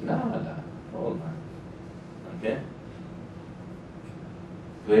 3 days. No, hold on. Okay?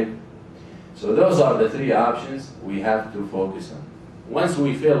 Clear? So those are the three options we have to focus on. Once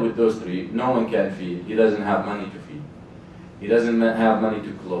we fail with those three, no one can feed. He doesn't have money to feed. He doesn't have money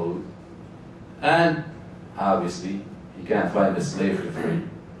to clothe. And obviously, he can't find a slave to free.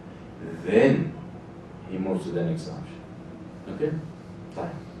 Then he moves to the next option. Okay?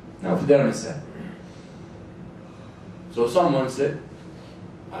 Fine. Now, for their mistake. So someone said,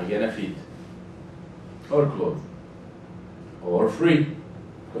 I'm gonna feed, or clothe, or free,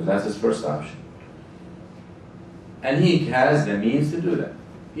 because that's his first option. And he has the means to do that.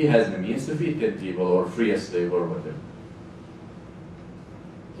 He has the means to feed 10 people, or free a slave, or whatever.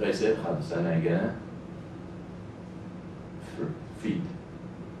 So I said, خلاص أنا gonna feed.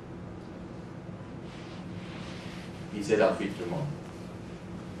 He said, I'll feed tomorrow.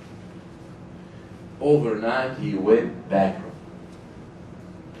 Overnight, he went bankrupt.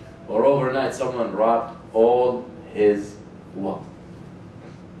 Or overnight, someone robbed all his wealth.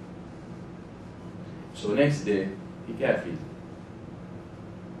 So next day, he can't feed.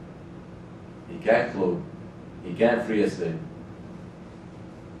 He can't clothe. He can't free a slave.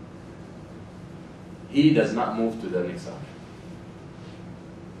 He does not move to the next option.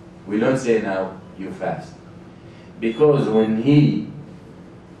 We don't say now, you fast. Because when he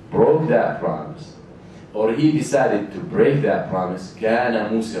broke that promise, or he decided to break that promise,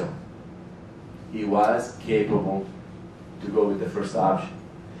 كان مسرا. He was capable to go with the first option.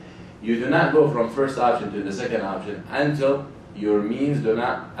 You do not go from first option to the second option until your means do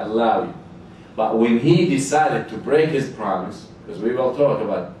not allow you. But when he decided to break his promise, because we will talk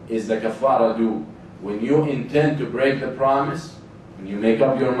about, is the kafara due when you intend to break the promise, when you make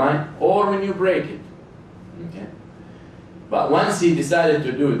up your mind, or when you break it. Okay? But once he decided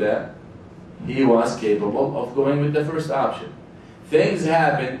to do that, he was capable of going with the first option. Things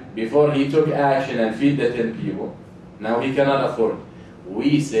happened before he took action and feed the 10 people. Now he cannot afford.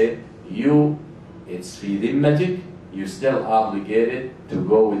 We say, it's fi dhimmatik, you're still obligated to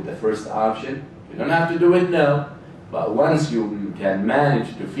go with the first option. You don't have to do it now, but once you can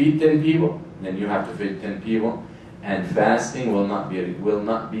manage to feed 10 people, then you have to feed 10 people, and fasting will not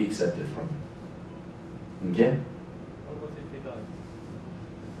be accepted from you. Okay?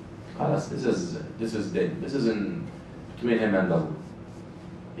 This is in between him and Allah.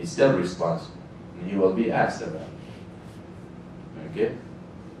 He's still responsible, and he will be asked about it. Okay?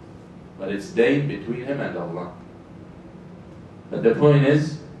 But it's dayn between him and Allah. But the point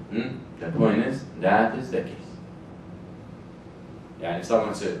is, that is the case. Yeah, if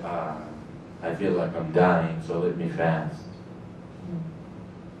someone said, I feel like I'm dying, so let me fast.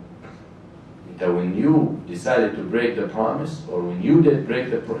 That when you decided to break the promise, or when you did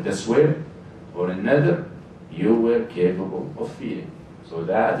break the swear, or another, you were capable of feeding. So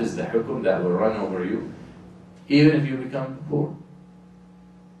that is the hukum that will run over you, even if you become poor.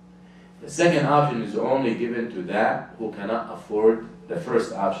 The second option is only given to that who cannot afford the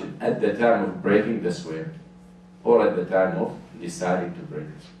first option at the time of breaking the swear, or at the time of deciding to break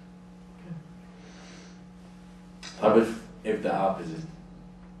it. Okay. Or if the opposite.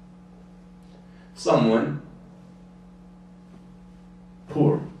 Someone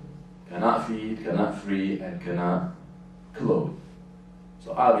poor, cannot feed, cannot free, and cannot clothe.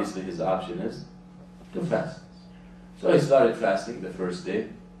 So obviously his option is to fast. So he started fasting the first day.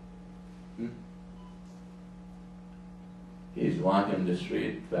 He's walking the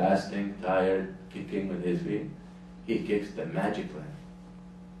street, fasting, tired, kicking with his feet. He kicks the magic lamp.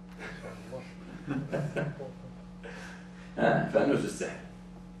 فانوس السحر.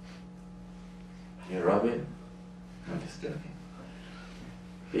 You rub it. I'm just joking.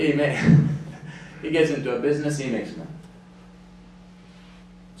 He gets into a business, he makes money.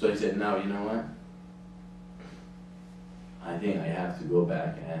 So he said, now you know what? I think I have to go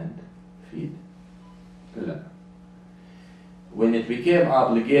back and feed. لا. When it became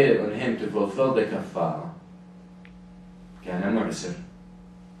obligated on him to fulfill the kafara, كان معسر.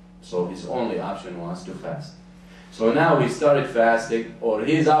 So his only option was to fast. So now he started fasting, or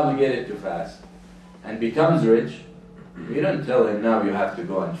he's obligated to fast, and becomes rich. We don't tell him now you have to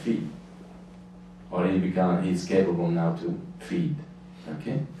go and feed, or he's capable now to feed.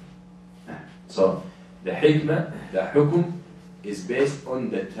 Okay? So the hikmah, the hukum, is based on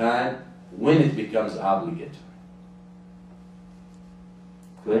the time when it becomes obligatory.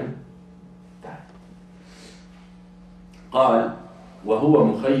 Clear? قال وهو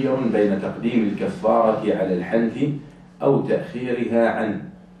مخير بين تقديم الكفارة على الحنث أو تأخيرها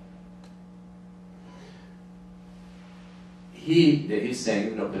عنه. He's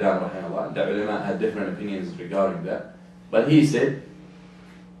saying, Ibn Qudamah rahimahullah, the ulama had different opinions regarding that, but he said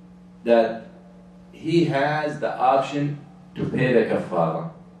that he has the option to pay the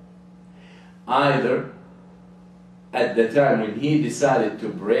kafara either at the time when he decided to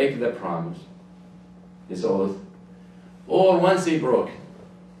break the promise, his oath, or once he broke it.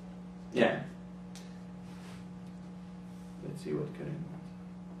 Yeah. Let's see what Karim wants.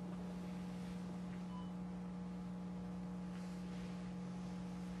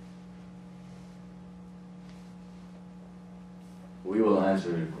 We will answer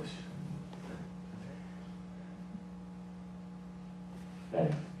your question.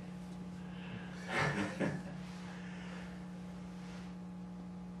 Right.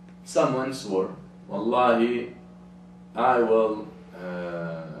 Someone swore, Wallahi, I will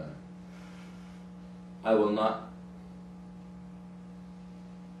not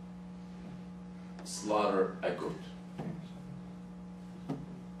slaughter a goat.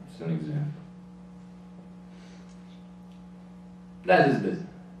 That's an example. That is business.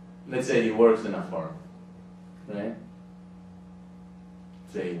 Let's say he works in a farm, right?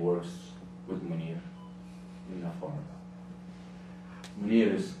 Say he works with Munir in a farm.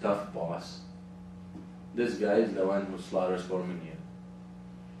 Munir is a tough boss. This guy is the one who slaughters for Munir.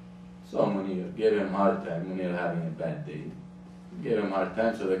 So Munir gave him a hard time. Munir having a bad day. Gave him a hard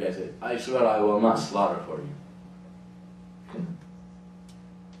time, so the guy said, I swear I will not slaughter for you.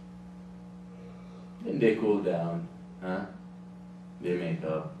 Then they cool down, huh? They make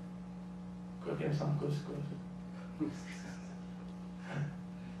up, cook him some couscous.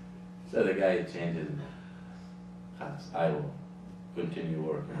 So the guy changes. I will continue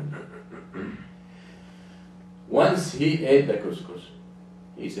working. Once he ate the couscous,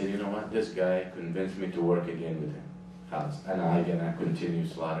 he said, you know what, this guy convinced me to work again with him. And I'm gonna continue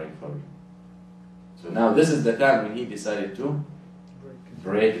slaughtering for you. So now this is the time when he decided to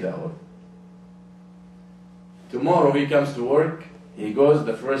break the oath. Tomorrow he comes to work, he goes,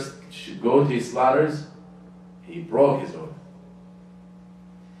 the first goat he slaughters, he broke his oath.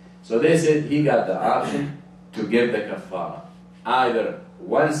 So they said he got the option to give the kafara, either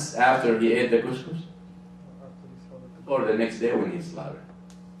once after he ate the couscous, or the next day when he slaughtered.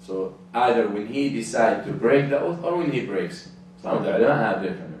 So either when he decides to break the oath or when he breaks. Some of the ulama have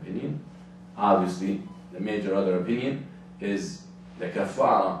different opinion. Obviously, the major other opinion is the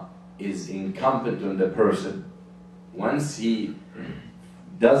kafara is incumbent on the person once he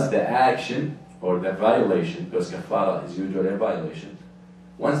does the action or the violation, because kafara is usually a violation.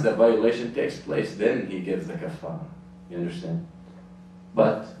 Once the violation takes place, then he gives the kafara. You understand?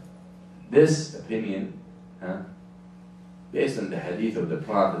 But this opinion, based on the hadith of the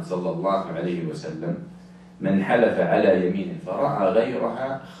Prophet sallallahu alaihi wasallam, من حلف على يمين فرأى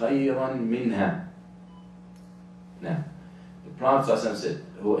غيرها خيرا منها. Now, the Prophet sallallahu said,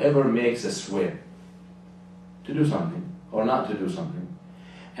 whoever makes a swear to do something or not to do something,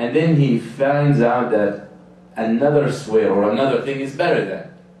 and then he finds out that another swear or another thing is better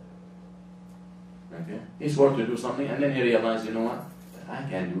than. Okay? He swore to do something and then he realized, you know what, I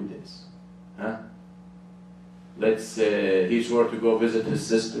can't do this. Huh? Let's say he swore to go visit his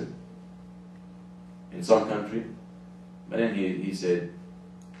sister in some country, but then he said,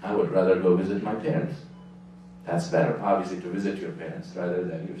 I would rather go visit my parents. That's better, obviously, to visit your parents rather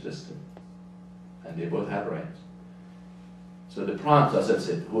than your sister. And they both have rights. So the Prophet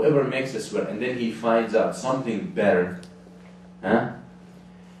said, whoever makes a swear and then he finds out something better,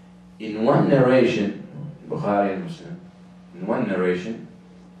 in one narration, Bukhari and Muslim, in one narration,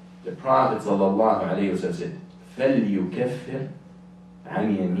 the Prophet said, فَلْيُكَفِّرْ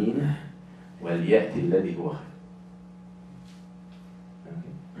عَنْ يَمِينِهِ وَلْيَأْتِ الَّذِي هُوَ خَيْرٌ.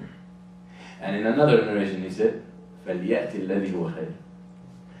 And in another narration he said, فَلْيَأْتِ الَّذِي هُوَ خَيْرٌ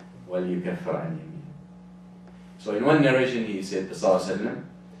وَلْيُكَفِّرْ عَنْ يَمِينِهِ. So in one narration he said, sallallahu alaihi wasallam,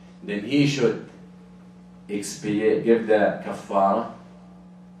 then he should expiate, give the kafara,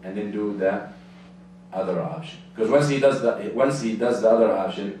 and then do the other option. Because once he does the other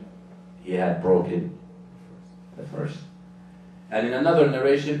option, he had broken the first. And in another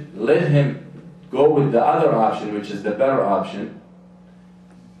narration, let him go with the other option, which is the better option,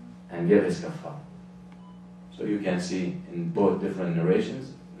 and give his kafara. So you can see in both different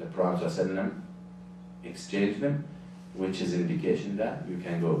narrations, the Prophet ﷺ exchanged them, which is indication that you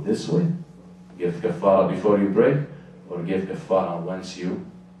can go this way, give kafara before you break, or give kafara once you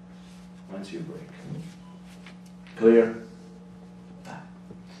break. Clear?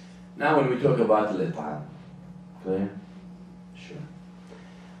 Now when we talk about al-it'am, clear? Sure.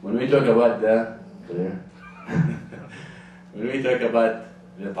 When we talk about the, clear? When we talk about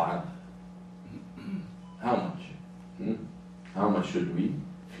al-it'am, how much? How much should we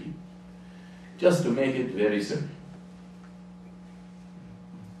feed? Just to make it very simple.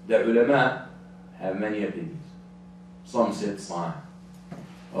 The ulama have many opinions. Some said sa'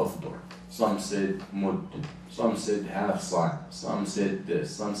 afdal. Some said mud. Some said half sa'. Some said this.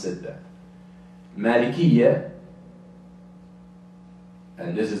 Some said that. Malikiyya,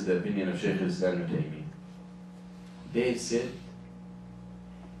 and this is the opinion of Shaykh al-Islam Ibn Taymiyyah, they said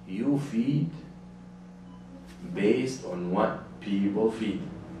you feed based on what people feed.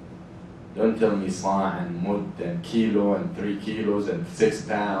 Don't tell me sa' and mud and kilo and 3 kilos and 6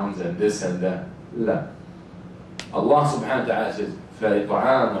 pounds and this and that. La. Allah subhanahu wa ta'ala says,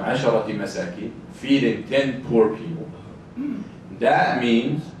 فَإِطْعَامُ عَشَرَةِ مَسَاكِينَ, feeding 10 poor people. That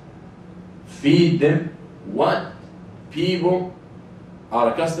means feed them what people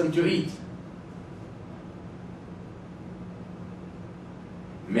are accustomed to eat.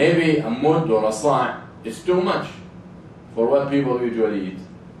 Maybe a mud or a sa' is too much for what people usually eat.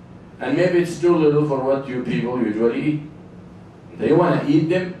 And maybe it's too little for what you people usually eat. They want to eat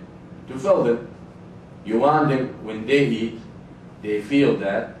them to fill them. You want them, when they eat, they feel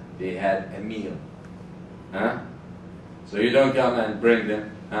that they had a meal. Huh? So you don't come and bring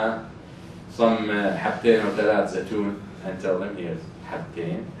them some حبتين or ثلاث زيتون and tell them, here's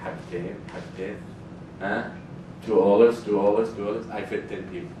حبتين, 2 olives, I feed 10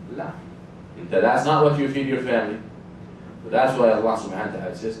 people. La. That's not what you feed your family. But that's why Allah subhanahu wa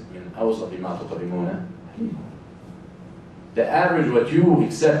ta'ala says, من أوسط ما تطعمون. The average what you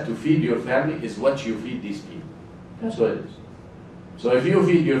accept to feed your family is what you feed these people. That's what it is. So if you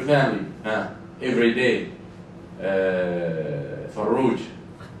feed your family every day farrouj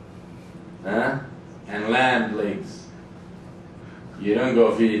and lamb legs, you don't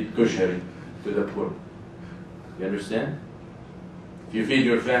go feed kushari to the poor. You understand? If you feed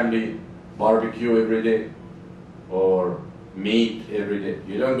your family barbecue every day or meat every day,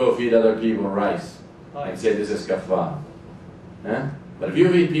 you don't go feed other people rice and say this is kafar. But if you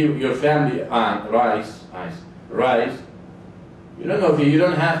feed your family rice, you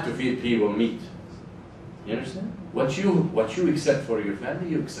don't have to feed people meat. You understand? What you accept for your family,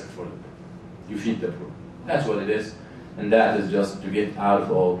 you accept for them. You feed the poor. That's what it is, and that is just to get out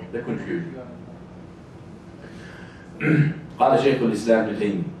of all the confusion. قال شيخ الإسلام ابن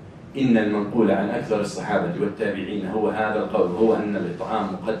تيمية إن المنقول عن أكثر الصحابة والتابعين هو هذا القول، هو أن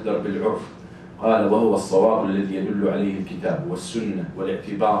الإطعام مقدر بالعرف. قال وهو الصواب الذي يدل عليه الكتاب والسنة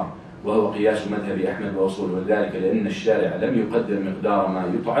والاعتبار، وهو قياس مذهب أحمد وأصوله، وذلك لأن الشارع لم يقدر مقدار ما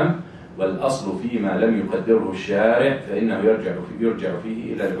يطعم، والأصل فيما لم يقدره الشارع فإنه يرجع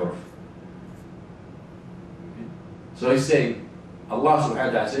فيه إلى العرف. So he's saying, Allah subhanahu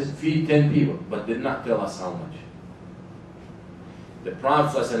wa ta'ala says, feed 10 people, but did not tell us how much. The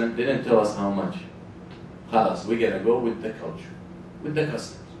Prophet ﷺ didn't tell us how much. Khalas, we gotta go with the culture, with the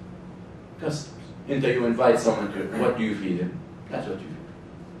customs. Until you invite someone to, what do you feed him? That's what you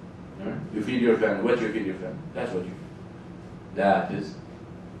feed. Right? You feed your family, what do you feed your family? That's what you feed. That is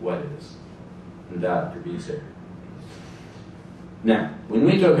what it is. And that to be said. Now, when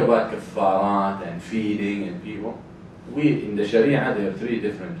we talk about kafarat and feeding and people, in the Sharia there are 3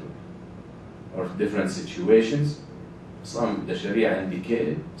 different or different situations. Some the Sharia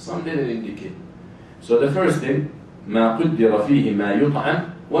indicated, some didn't indicate. So the first thing, ما قدر فيه ما يطعم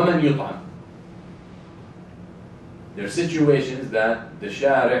ومن يطعم. There are situations that the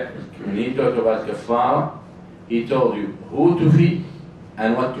Shari', when he talked about kafara, he told you who to feed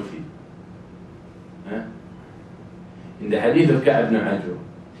and what to feed. In the hadith of Ka'b ibn Ajr,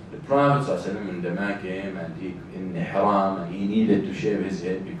 the Prophet ﷺ, when the man came and he in ihram and he needed to shave his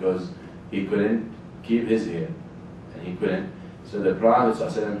head because he couldn't keep his hair. And he couldn't. So the Prophet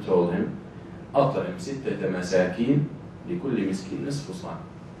ﷺ told him, أطعم 6 مساكين لكل مسكين نصف صاع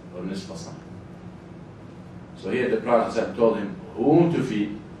or نصف صاع. So here the Prophet ﷺ told him whom to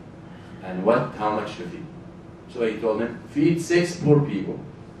feed and how much to feed. So he told him, feed 6 poor people,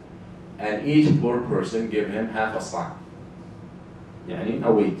 and each poor person give him half a sa'. يعني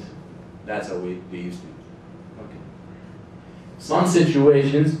a weight. That's a weight they used to use. Okay. Some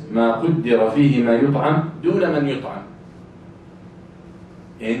situations ما قدر فيه ما يطعم دون من يطعم.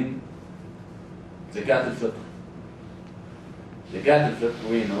 In زكاة الفطر. زكاة الفطر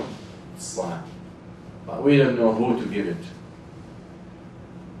we know it's صاع, but we don't know who to give it.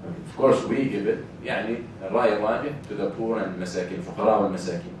 Of course we give it, يعني الرأي الراجح to the poor and المساكين, الفقراء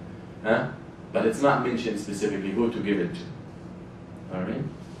والمساكين. But it's not mentioned specifically who to give it to. Alright?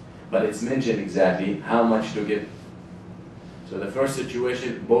 But it's mentioned exactly how much to give. So the first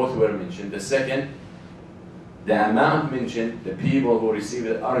situation, both were mentioned. The second, the amount mentioned, the people who receive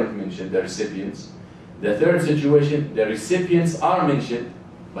it aren't mentioned, the recipients. The third situation, the recipients are mentioned,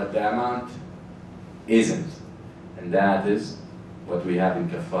 but the amount isn't. And that is what we have in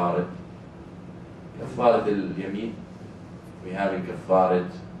Kafarat. Kafarat al-Yamin, we have in Kafarat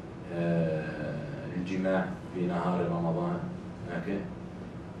al-Jima' fi Nahar Ramadan. Okay?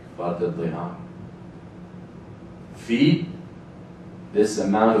 Kafarat al-Dhihar. Feed this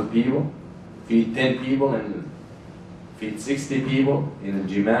amount of people, feed 10 people and feed 60 people in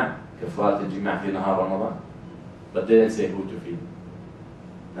al-Jima', Kafarat al-Jima' fi Nahar Ramadan. But they didn't say who to feed.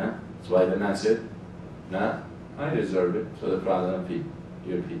 That's why the man said, nah, I deserve it, so the Prophet doesn't feed.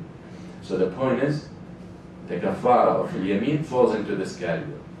 You feed. So the point is, the kafara of al-yamin falls into this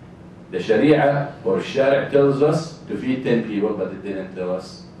category. The Sharia or Shari' tells us to feed 10 people, but it didn't tell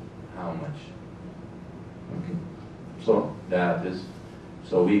us how much. Okay. So that is,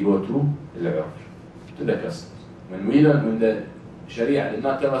 so we go to al-urf, to the customs. When the Sharia did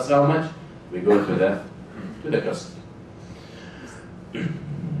not tell us how much, we go to the customs.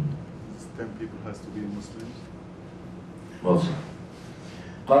 10 people has to be Muslims. موصل.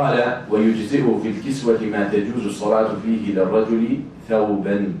 قال ويجزئه في الكسوة ما تجوز الصلاة فيه للرجل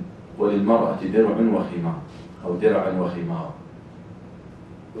ثوبا وللمرأة درع وخمار أو درع وخمار.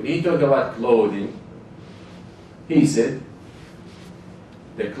 When he talked about clothing, he said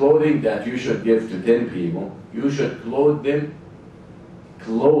the clothing that you should give to 10 people, you should clothe them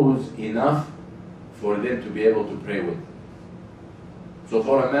clothes enough for them to be able to pray with. So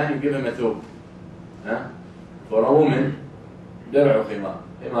for a man, you give him a thobe. For a woman, درع وخمار.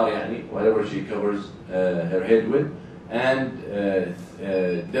 خمار يعني whatever she covers her head with, and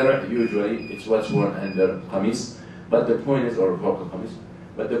درع usually it's what's worn under qamis. But the point is, or فوق القميص.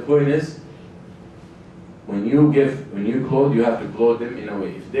 But the point is, when you clothe, you have to clothe them in a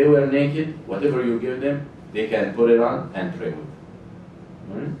way. If they were naked, whatever you give them, they can put it on and pray with.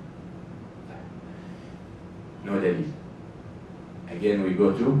 No dalil. Again, we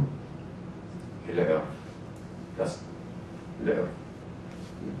go to العرف. Custom.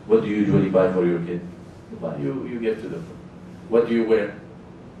 What do you usually buy for your kid? You give to the poor. What do you wear?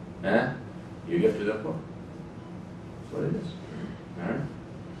 You give to the poor. That's what it is.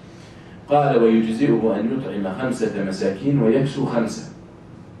 قال ويجزئه أن يطعم 5 مساكين ويكسو 5.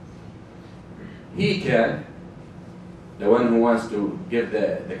 He can, the one who wants to give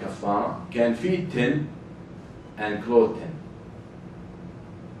the kafara, can feed 10 and clothe 10.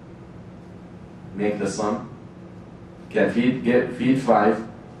 Make the sum. Can feed 5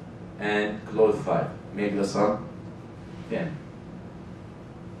 and clothe 5. Make the sum 10.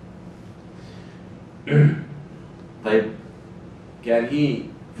 طيب, can he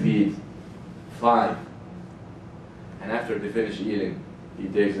feed 5 and after they finish eating, he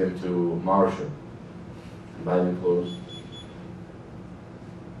takes them to Marshall and buy them clothes?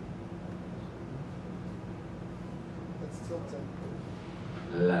 That's still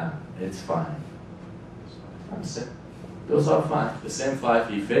 10. La, it's 5. Those are 5. The same 5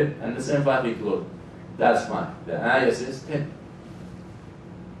 he fed and the same 5 he clothed. That's fine. The ayah says 10.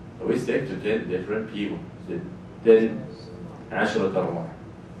 So we stick to 10 different people. 10 10 أرواح.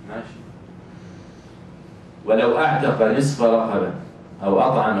 ماشي. ولو أعتق نصف رقبة أو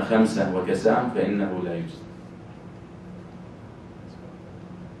أطعم 5 وكساهم فإنه لا يجزي.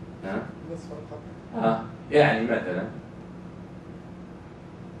 يعني مثلا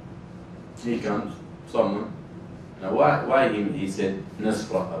he comes, someone. Now why he said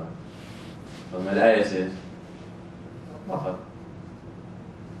نصف رقبة? فما الآية says رقبة.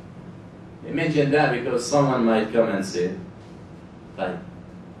 He mentioned that because someone might come and say, طيب,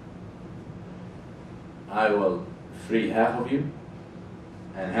 I will free half of you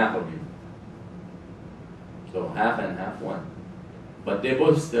and half of you. So half and half, one. But they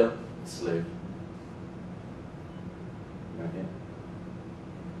both still slave. Okay?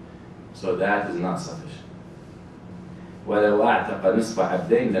 So that is not sufficient. وَلَوْ أَعْتَقَ نِصْفَ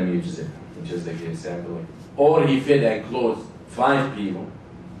عَبْدَيْنِ لَمْ يُجْزِهُ, which is the example. Or he fed and clothed 5 people,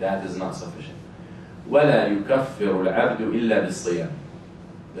 that is not sufficient. وَلَا يُكَفِّرُ الْعَبْدُ إِلَّا بِالصِّيَامِ.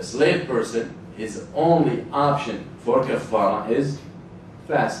 The slave person, his only option for kafara is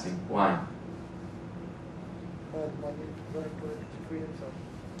fasting. Why? Money, to free himself.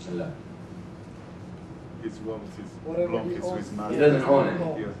 لا. His wealth, his Whatever he belongings to owns. his master. He doesn't own it.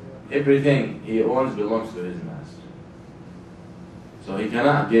 Oh, Yeah. yeah. Everything he owns belongs to his master. So he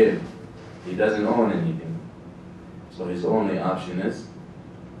cannot give. He doesn't own anything. So his only option is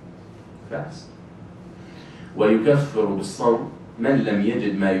fast. ويكفر بالصوم من لم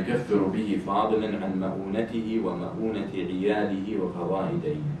يجد ما يكفر به فاضلا عن مؤونته ومؤونة عياله وقضاء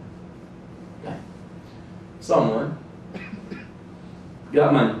دينه. Someone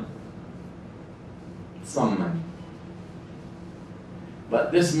got money, some money,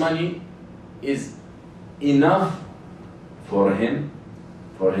 but this money is enough for him,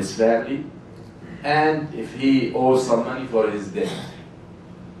 for his family, and if he owes some money for his debt.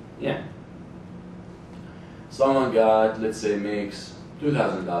 Yeah. Someone got, let's say, makes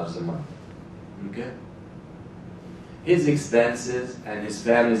 $2,000 a month. Okay? His expenses and his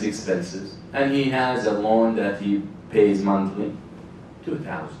family's expenses, and he has a loan that he pays monthly,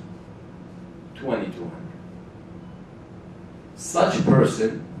 $2,000, $2,200. Such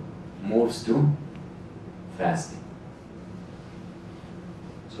person moves to fasting.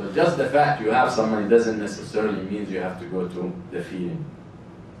 So just the fact you have some money doesn't necessarily mean you have to go to the feeding.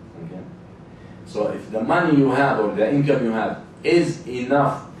 Okay? So if the money you have or the income you have is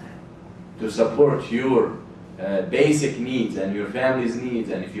enough to support your basic needs and your family's needs,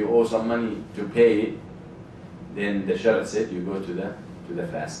 and if you owe some money to pay it, then the Shara said you go to the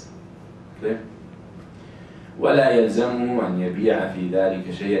fast. Clear? ولا يلزمه أن يبيع في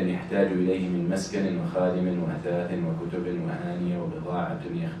ذلك شيئا يحتاج إليه من مسكن وخادم وأثاث وكتب وآنية وبضاعة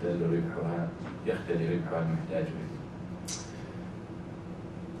يختل ربحها المحتاج إليه.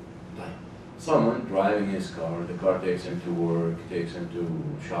 Someone driving his car, the car takes him to work, takes him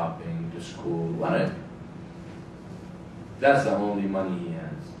to shopping, to school, whatever. That's the only money he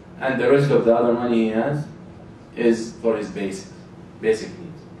has. And the rest of the other money he has is for his basic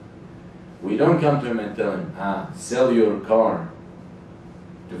needs. We don't come to him and tell him, sell your car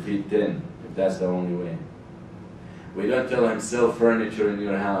to feed 10, if that's the only way. We don't tell him, sell furniture in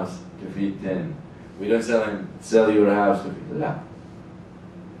your house to feed 10. We don't tell him, sell your house to feed 10.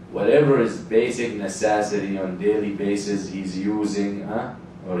 Whatever is basic necessity on daily basis he's using,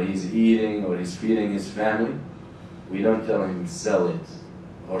 or he's eating, or he's feeding his family, we don't tell him sell it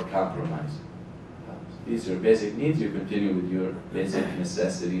or compromise. These are basic needs, you continue with your basic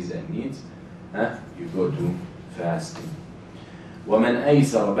necessities and needs, you go to fasting. ومن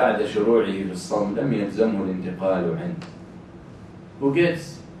أيسر بعد شروعه في الصوم لم يلزمه الانتقال عنه. Who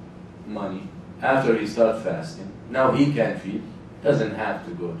gets money after he starts fasting, now he can feed, doesn't have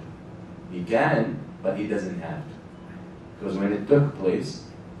to go to. He can, but he doesn't have to. Because when it took place,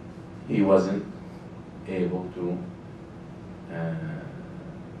 he wasn't able to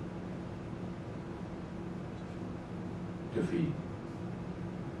feed.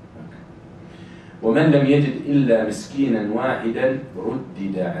 Okay. ومن لم يجد إلا مسكينا واحدا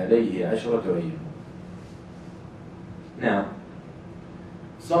ردد عليه 10 أيام. Now,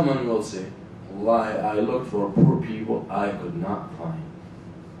 someone will say, Allah, I looked for poor people I could not find.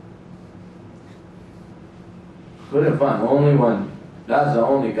 Couldn't find, only one. That's the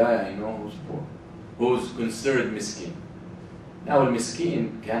only guy I know who's poor, who's considered miskin. Now, a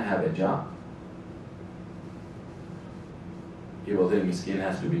miskin can't have a job. People think miskin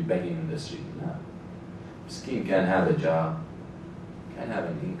has to be begging in the street. No. Miskin can't have a job, can't have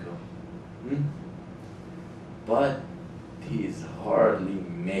an income. But he is hardly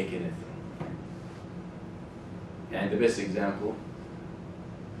making it through. And the best example,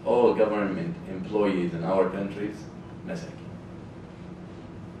 all government employees in our countries, masakin.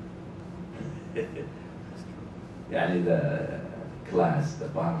 Yani the class, the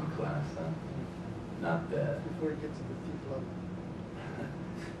bottom class, not the... Before you get to the deep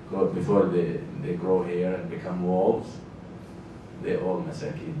level. Before they grow hair and become wolves, they all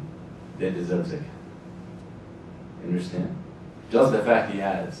masakin. They deserve zakah. Understand? Just the fact he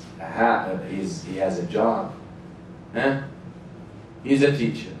has a job, he's a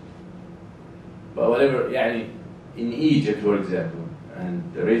teacher. But whatever, يعني, in Egypt, for example,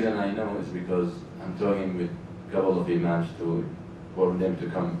 and the reason I know is because I'm talking with a couple of imams for them to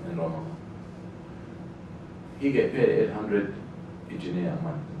come in Ramadan. He get paid 800 jannah a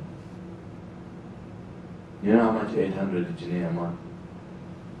month. You know how much 800 jannah a month?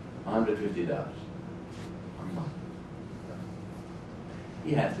 $150 a month.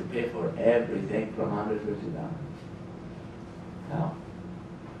 He has to pay for everything from $150. How?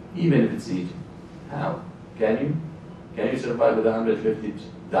 Even if it's Egypt. How? Can you? Can you survive with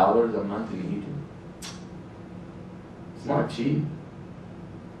 $150 a month in Egypt? It's not cheap.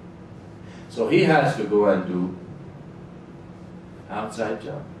 So he has to go and do outside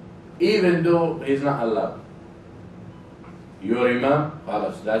job, even though he's not allowed. Your imam,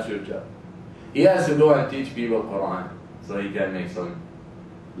 khalas, that's your job. He has to go and teach people Quran so he can make some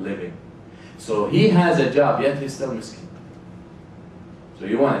living. So he has a job, yet he's still miskin. So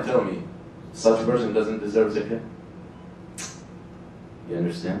you want to tell me such a person doesn't deserve zakah? You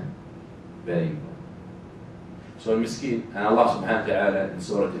understand? Very important. So miskin, and Allah subhanahu wa ta'ala in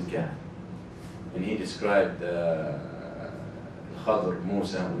Surah Al-Kahf, when he described Khadr,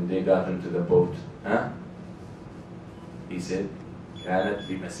 Musa, when they got into the boat, he said, كانت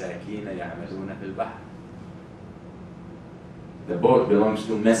لمساكين يعملون في البحر. The boat belongs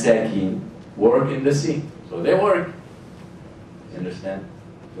to masakin, work in the sea. So they work. You understand?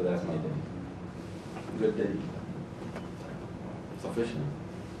 So that's my day. Good day. Sufficient?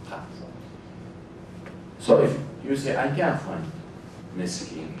 So if you say, I can't find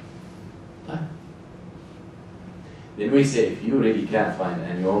miskin, then we say, if you really can't find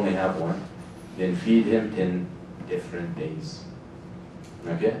and you only have one, then feed him 10 different days.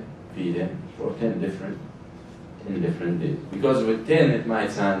 Okay? Feed him for 10 different days. Because with 10 it might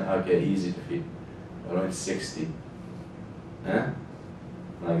sound, okay, easy to feed. But when 60,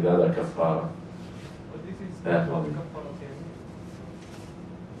 like the other kafara. But this is That not one. the kafara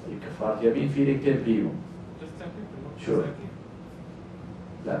yameen. Kafara yameen, feeding 10 people. Just 10 people, not Sure. مساكين.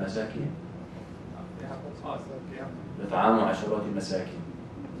 لا مساكين. They have also yeah. إطعام عشرات مساكين.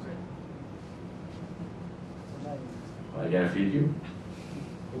 I gotta feed you.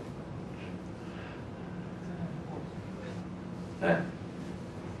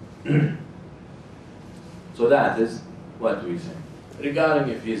 So that is what we say. Regarding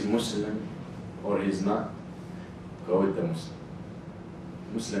if he's Muslim or he's not, go with the Muslim.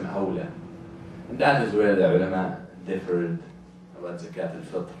 Muslim awla. And that is where the ulama differed about zakat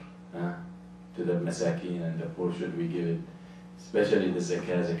al-fitr. To the masakin and the poor, should we give it? Especially the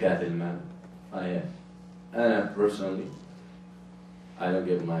zakat al-mal. I personally, I don't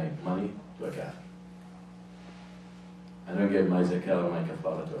give my money to a kafir. I don't give my zakah or my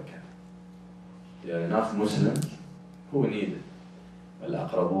kafara to a kafir. There are enough Muslims who need it.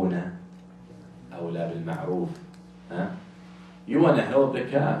 وَالْأَقْرَبُونَ أَوْلَى بِالْمَعْرُوفِ. You want to help the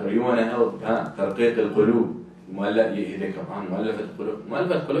kafir, you want to help ترقيق القلوب. إذا كمان مؤلفة القلوب.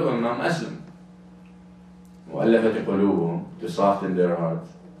 مؤلفة قلوبهم ما أسلم. مؤلفة قلوبهم, to soften their hearts.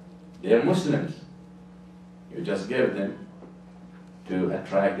 They are Muslims. You just give them to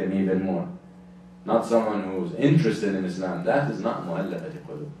attract them even more. Not someone who's interested in Islam. That is not مؤلفة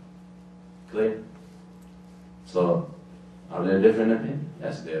قلوب. Clear? So, are there different opinions?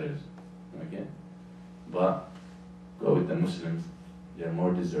 Yes, there is. Okay? But go with the Muslims. They're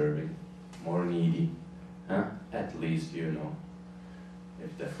more deserving, more needy. At least you know.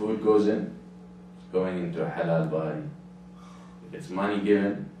 If the food goes in, it's going into a halal body. If it's money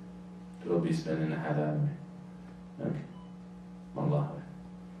given, it will be spent in a halal way. Okay? Allah.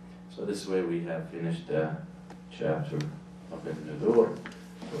 So this way we have finished the chapter of Ibn Dur.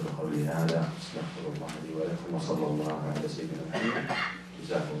 وقولي هذا استغفر الله لي ولكم وصلى الله على سيدنا محمد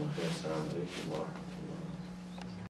جزاكم الله خير. السلام عليكم ورحمة الله.